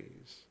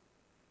days.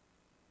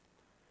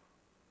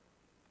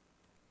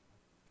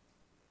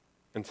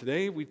 And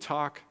today we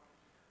talk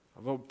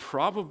about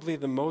probably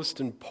the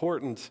most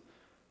important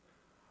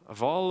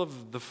of all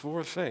of the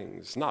four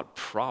things, not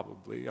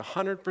probably,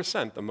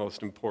 100% the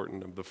most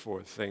important of the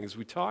four things.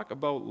 We talk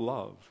about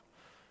love.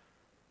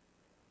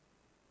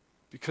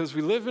 Because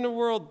we live in a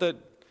world that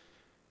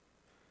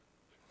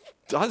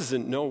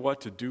doesn't know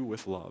what to do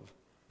with love.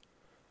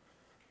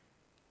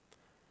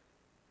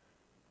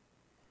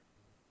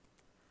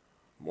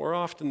 More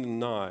often than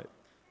not,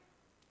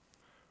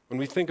 when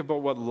we think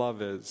about what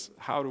love is,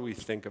 how do we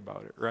think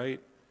about it, right?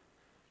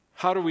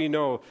 How do we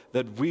know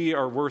that we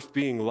are worth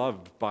being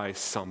loved by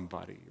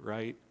somebody,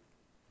 right?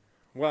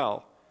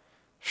 Well,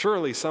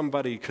 surely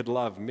somebody could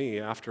love me.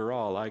 After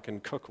all, I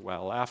can cook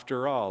well.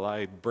 After all,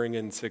 I bring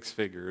in 6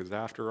 figures.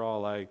 After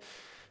all, I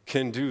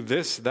can do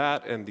this,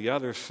 that, and the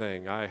other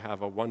thing. I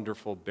have a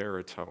wonderful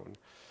baritone.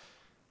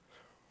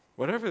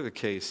 Whatever the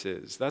case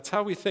is, that's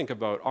how we think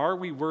about, are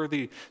we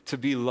worthy to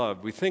be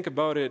loved? We think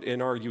about it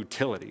in our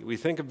utility. We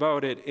think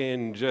about it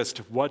in just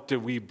what do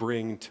we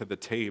bring to the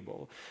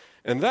table.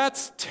 And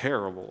that's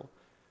terrible.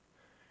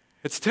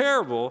 It's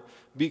terrible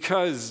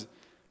because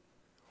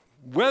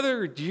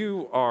whether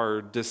you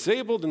are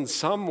disabled in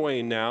some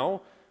way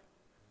now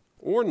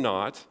or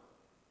not,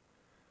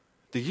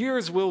 the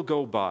years will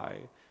go by.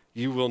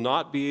 You will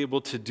not be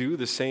able to do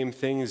the same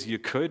things you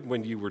could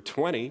when you were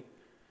 20.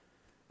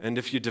 And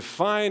if you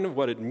define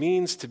what it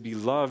means to be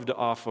loved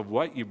off of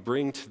what you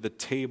bring to the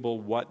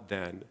table, what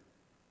then?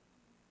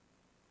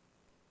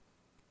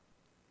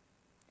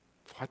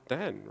 What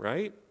then,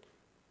 right?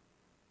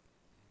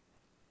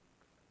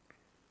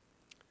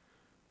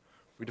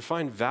 We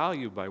define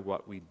value by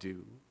what we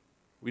do.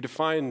 We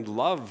define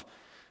love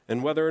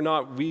and whether or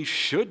not we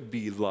should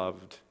be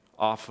loved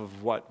off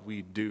of what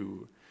we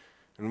do.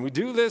 And we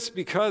do this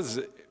because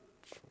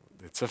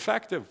it's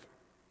effective.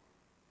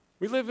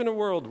 We live in a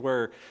world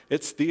where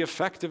it's the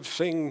effective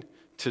thing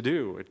to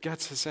do. It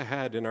gets us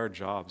ahead in our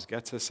jobs,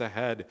 gets us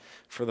ahead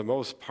for the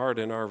most part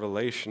in our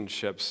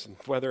relationships.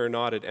 Whether or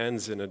not it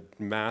ends in a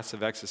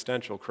massive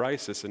existential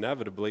crisis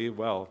inevitably,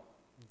 well,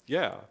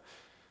 yeah,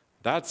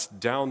 that's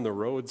down the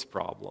road's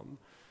problem.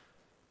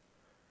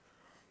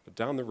 But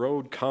down the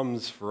road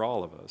comes for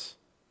all of us.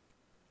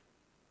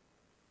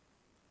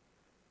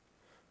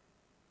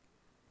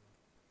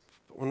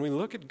 But when we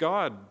look at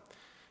God,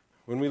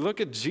 when we look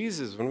at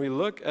Jesus, when we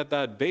look at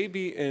that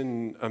baby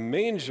in a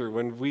manger,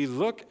 when we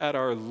look at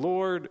our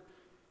Lord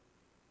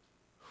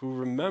who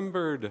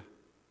remembered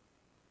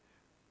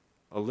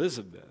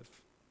Elizabeth,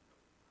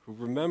 who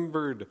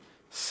remembered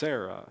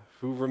Sarah,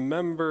 who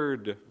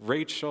remembered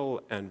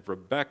Rachel and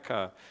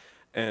Rebecca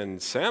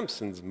and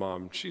Samson's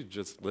mom, she's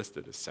just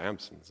listed as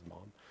Samson's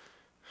mom,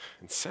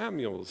 and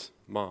Samuel's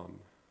mom.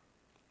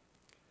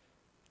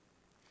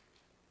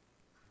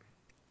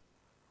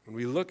 When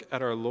we look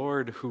at our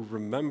Lord who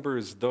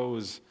remembers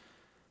those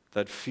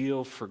that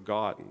feel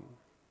forgotten,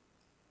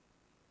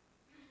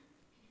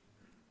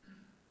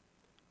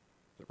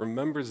 that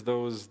remembers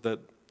those that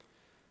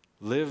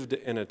lived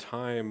in a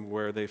time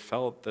where they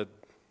felt that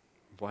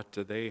what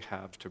do they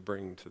have to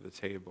bring to the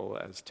table,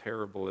 as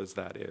terrible as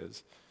that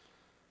is,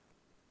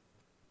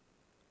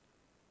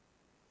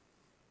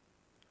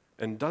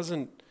 and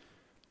doesn't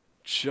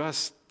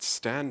just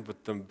stand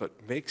with them,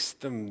 but makes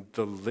them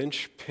the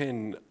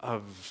linchpin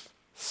of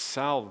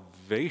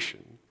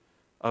salvation,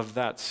 of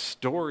that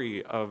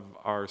story of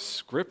our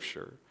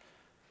Scripture.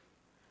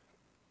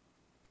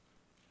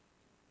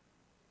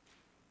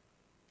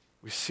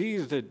 We see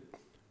that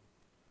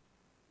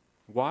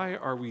why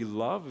are we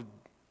loved?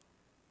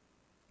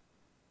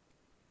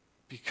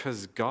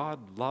 Because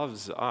God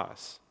loves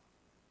us.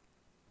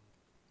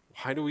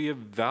 Why do we have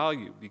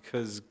value?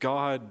 Because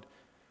God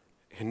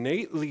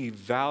innately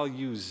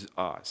values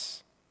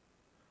us.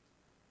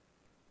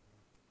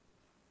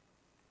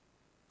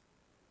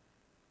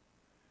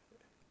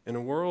 In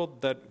a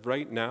world that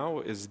right now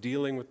is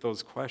dealing with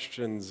those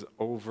questions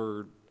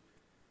over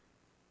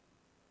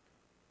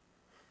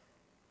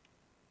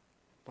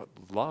what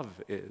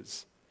love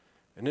is,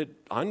 and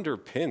it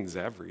underpins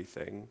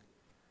everything.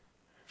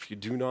 If you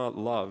do not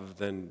love,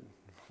 then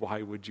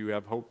why would you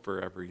have hope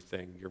for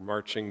everything? You're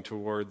marching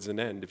towards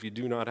an end. If you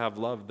do not have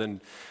love, then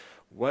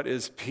what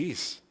is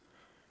peace?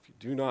 If you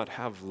do not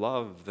have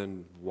love,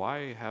 then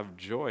why have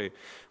joy?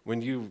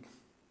 When you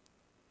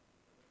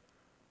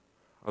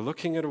are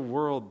looking at a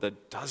world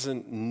that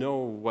doesn't know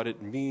what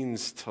it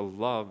means to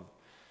love,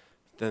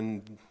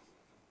 then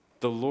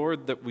the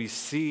Lord that we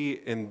see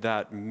in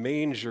that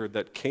manger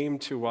that came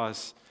to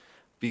us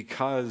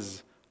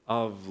because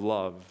of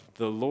love,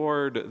 the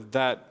Lord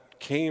that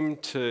came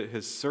to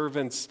his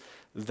servants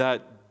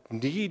that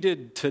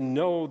needed to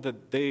know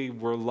that they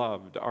were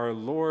loved, our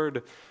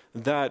Lord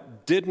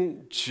that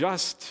didn't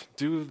just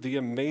do the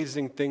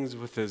amazing things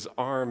with his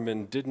arm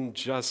and didn't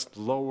just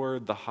lower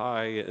the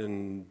high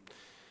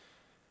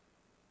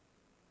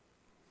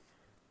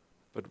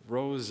but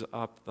rose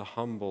up the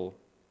humble,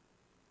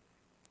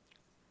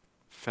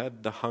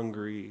 fed the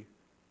hungry,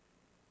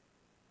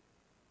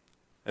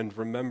 and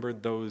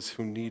remembered those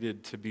who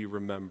needed to be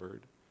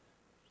remembered.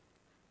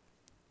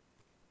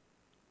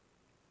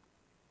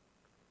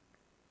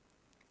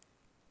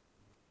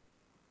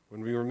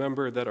 When we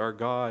remember that our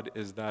God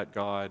is that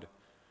God,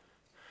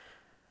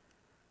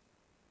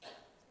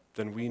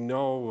 then we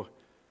know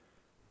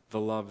the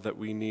love that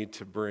we need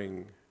to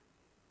bring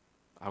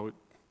out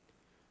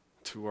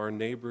to our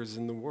neighbors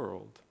in the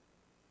world.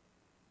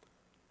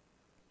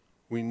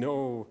 We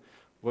know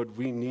what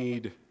we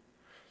need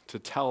to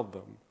tell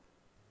them,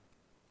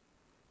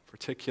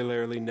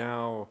 particularly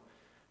now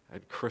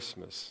at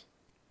Christmas,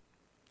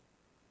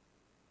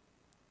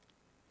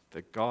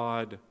 that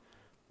God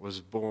was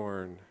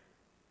born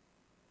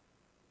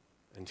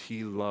and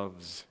he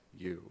loves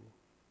you.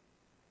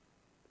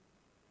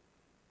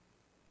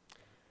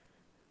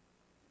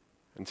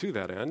 And to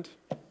that end,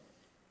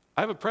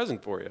 I have a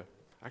present for you.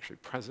 Actually,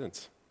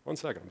 presents. 1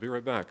 second, I'll be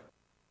right back.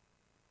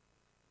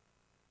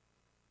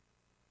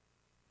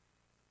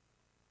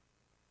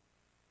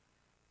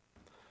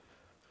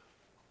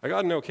 I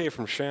got an okay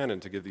from Shannon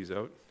to give these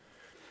out.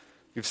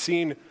 You've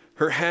seen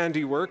her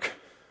handiwork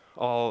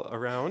all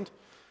around,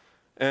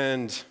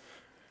 and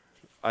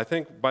I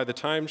think by the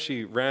time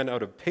she ran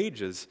out of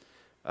pages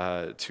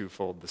to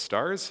fold the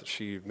stars,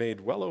 she made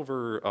well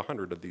over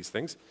 100 of these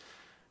things.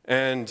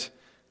 And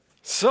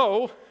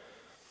so,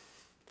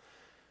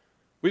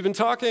 we've been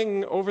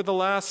talking over the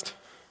last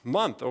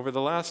month, over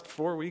the last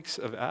 4 weeks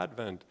of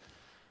Advent,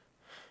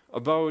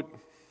 about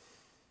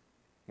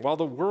while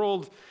the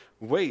world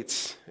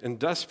waits in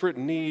desperate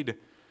need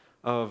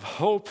of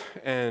hope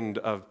and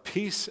of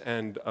peace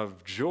and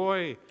of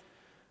joy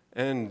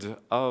and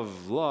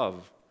of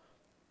love.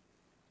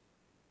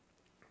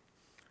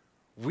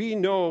 We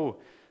know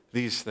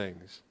these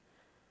things.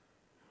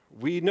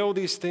 We know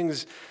these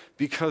things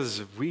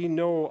because we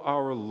know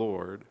our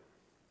Lord.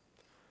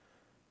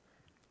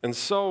 And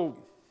so,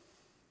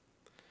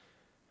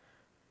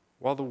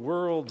 while the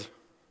world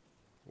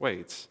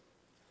waits.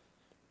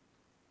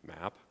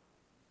 Map.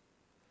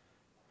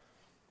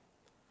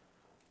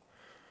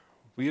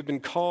 We have been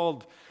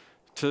called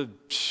to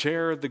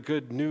share the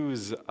good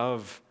news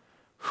of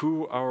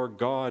who our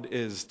God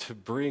is, to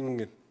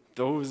bring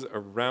those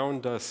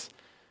around us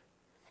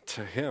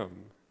to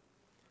Him.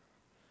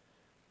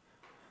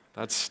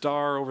 That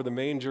star over the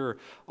manger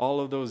all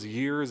of those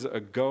years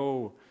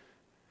ago,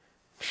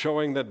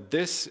 showing that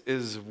this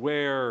is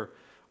where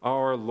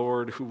our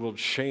Lord, who will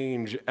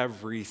change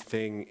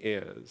everything,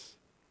 is.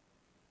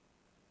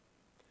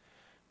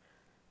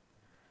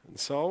 And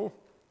so,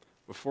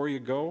 before you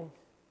go,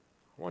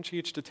 I want you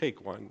each to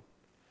take one.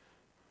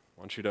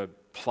 I want you to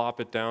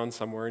plop it down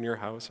somewhere in your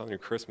house on your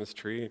Christmas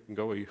tree. It can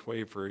go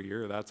away for a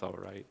year, that's all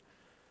right.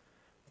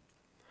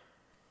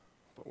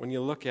 But when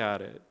you look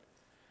at it,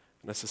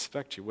 and I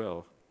suspect you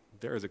will,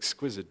 there is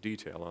exquisite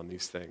detail on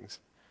these things.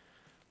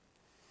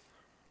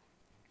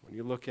 When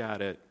you look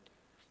at it,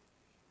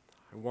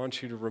 I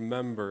want you to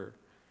remember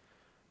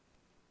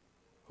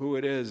who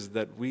it is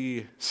that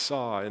we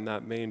saw in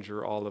that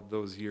manger all of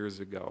those years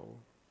ago.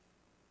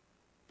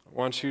 I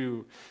want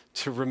you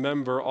to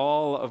remember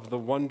all of the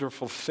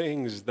wonderful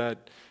things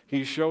that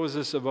He shows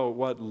us about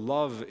what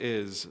love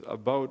is,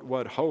 about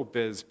what hope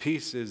is,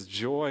 peace is,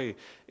 joy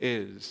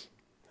is.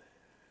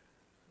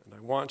 And I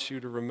want you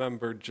to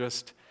remember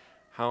just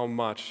how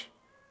much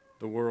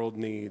the world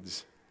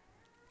needs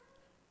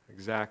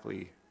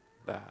exactly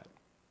that.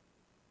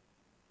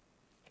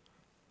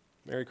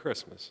 Merry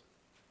Christmas.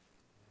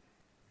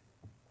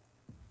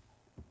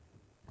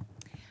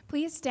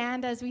 Please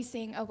stand as we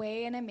sing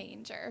Away in a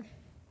Manger.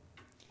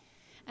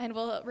 And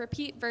we'll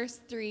repeat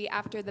verse 3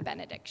 after the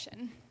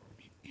benediction.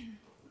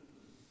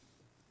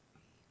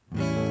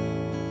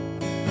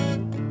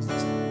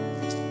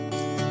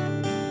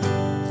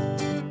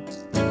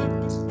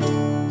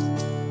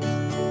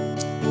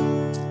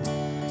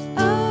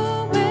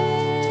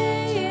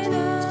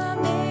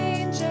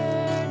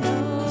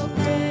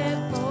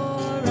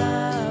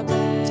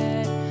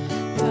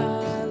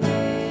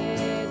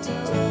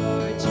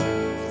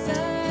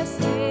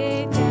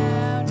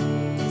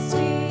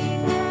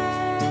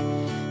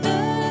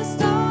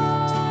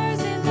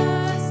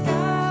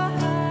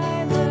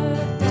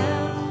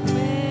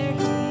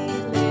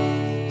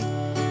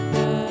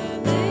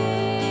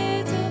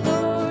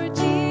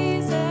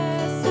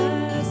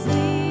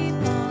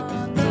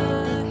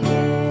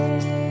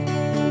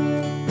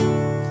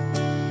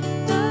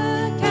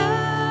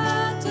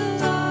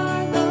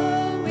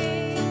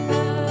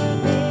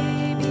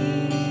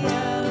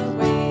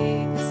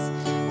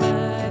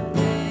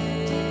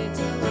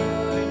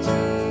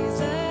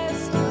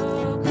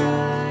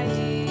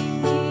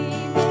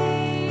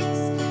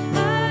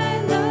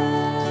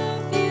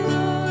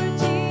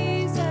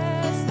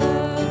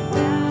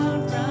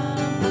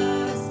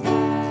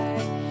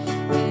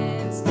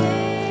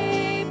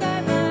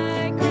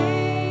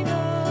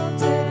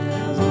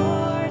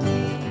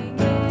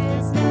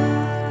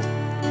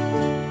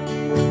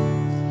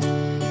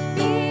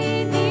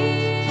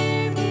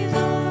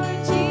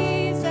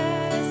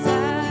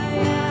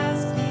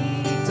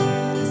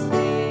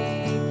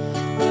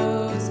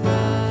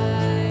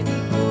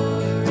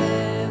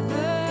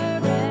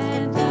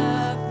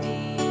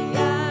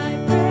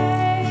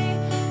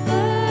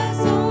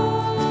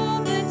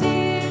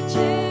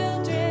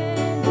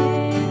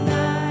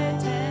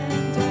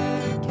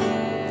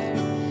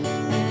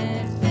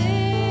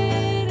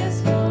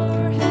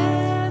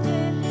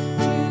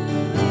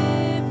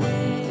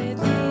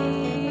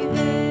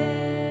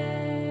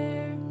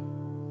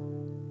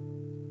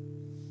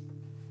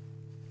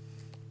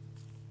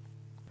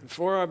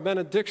 For our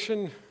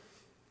benediction,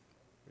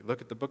 we look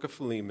at the book of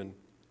Philemon.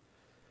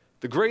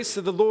 The grace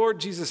of the Lord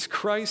Jesus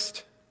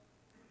Christ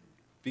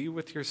be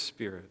with your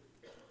spirit.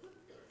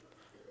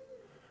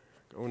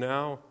 Go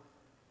now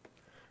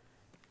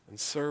and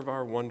serve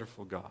our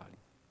wonderful God.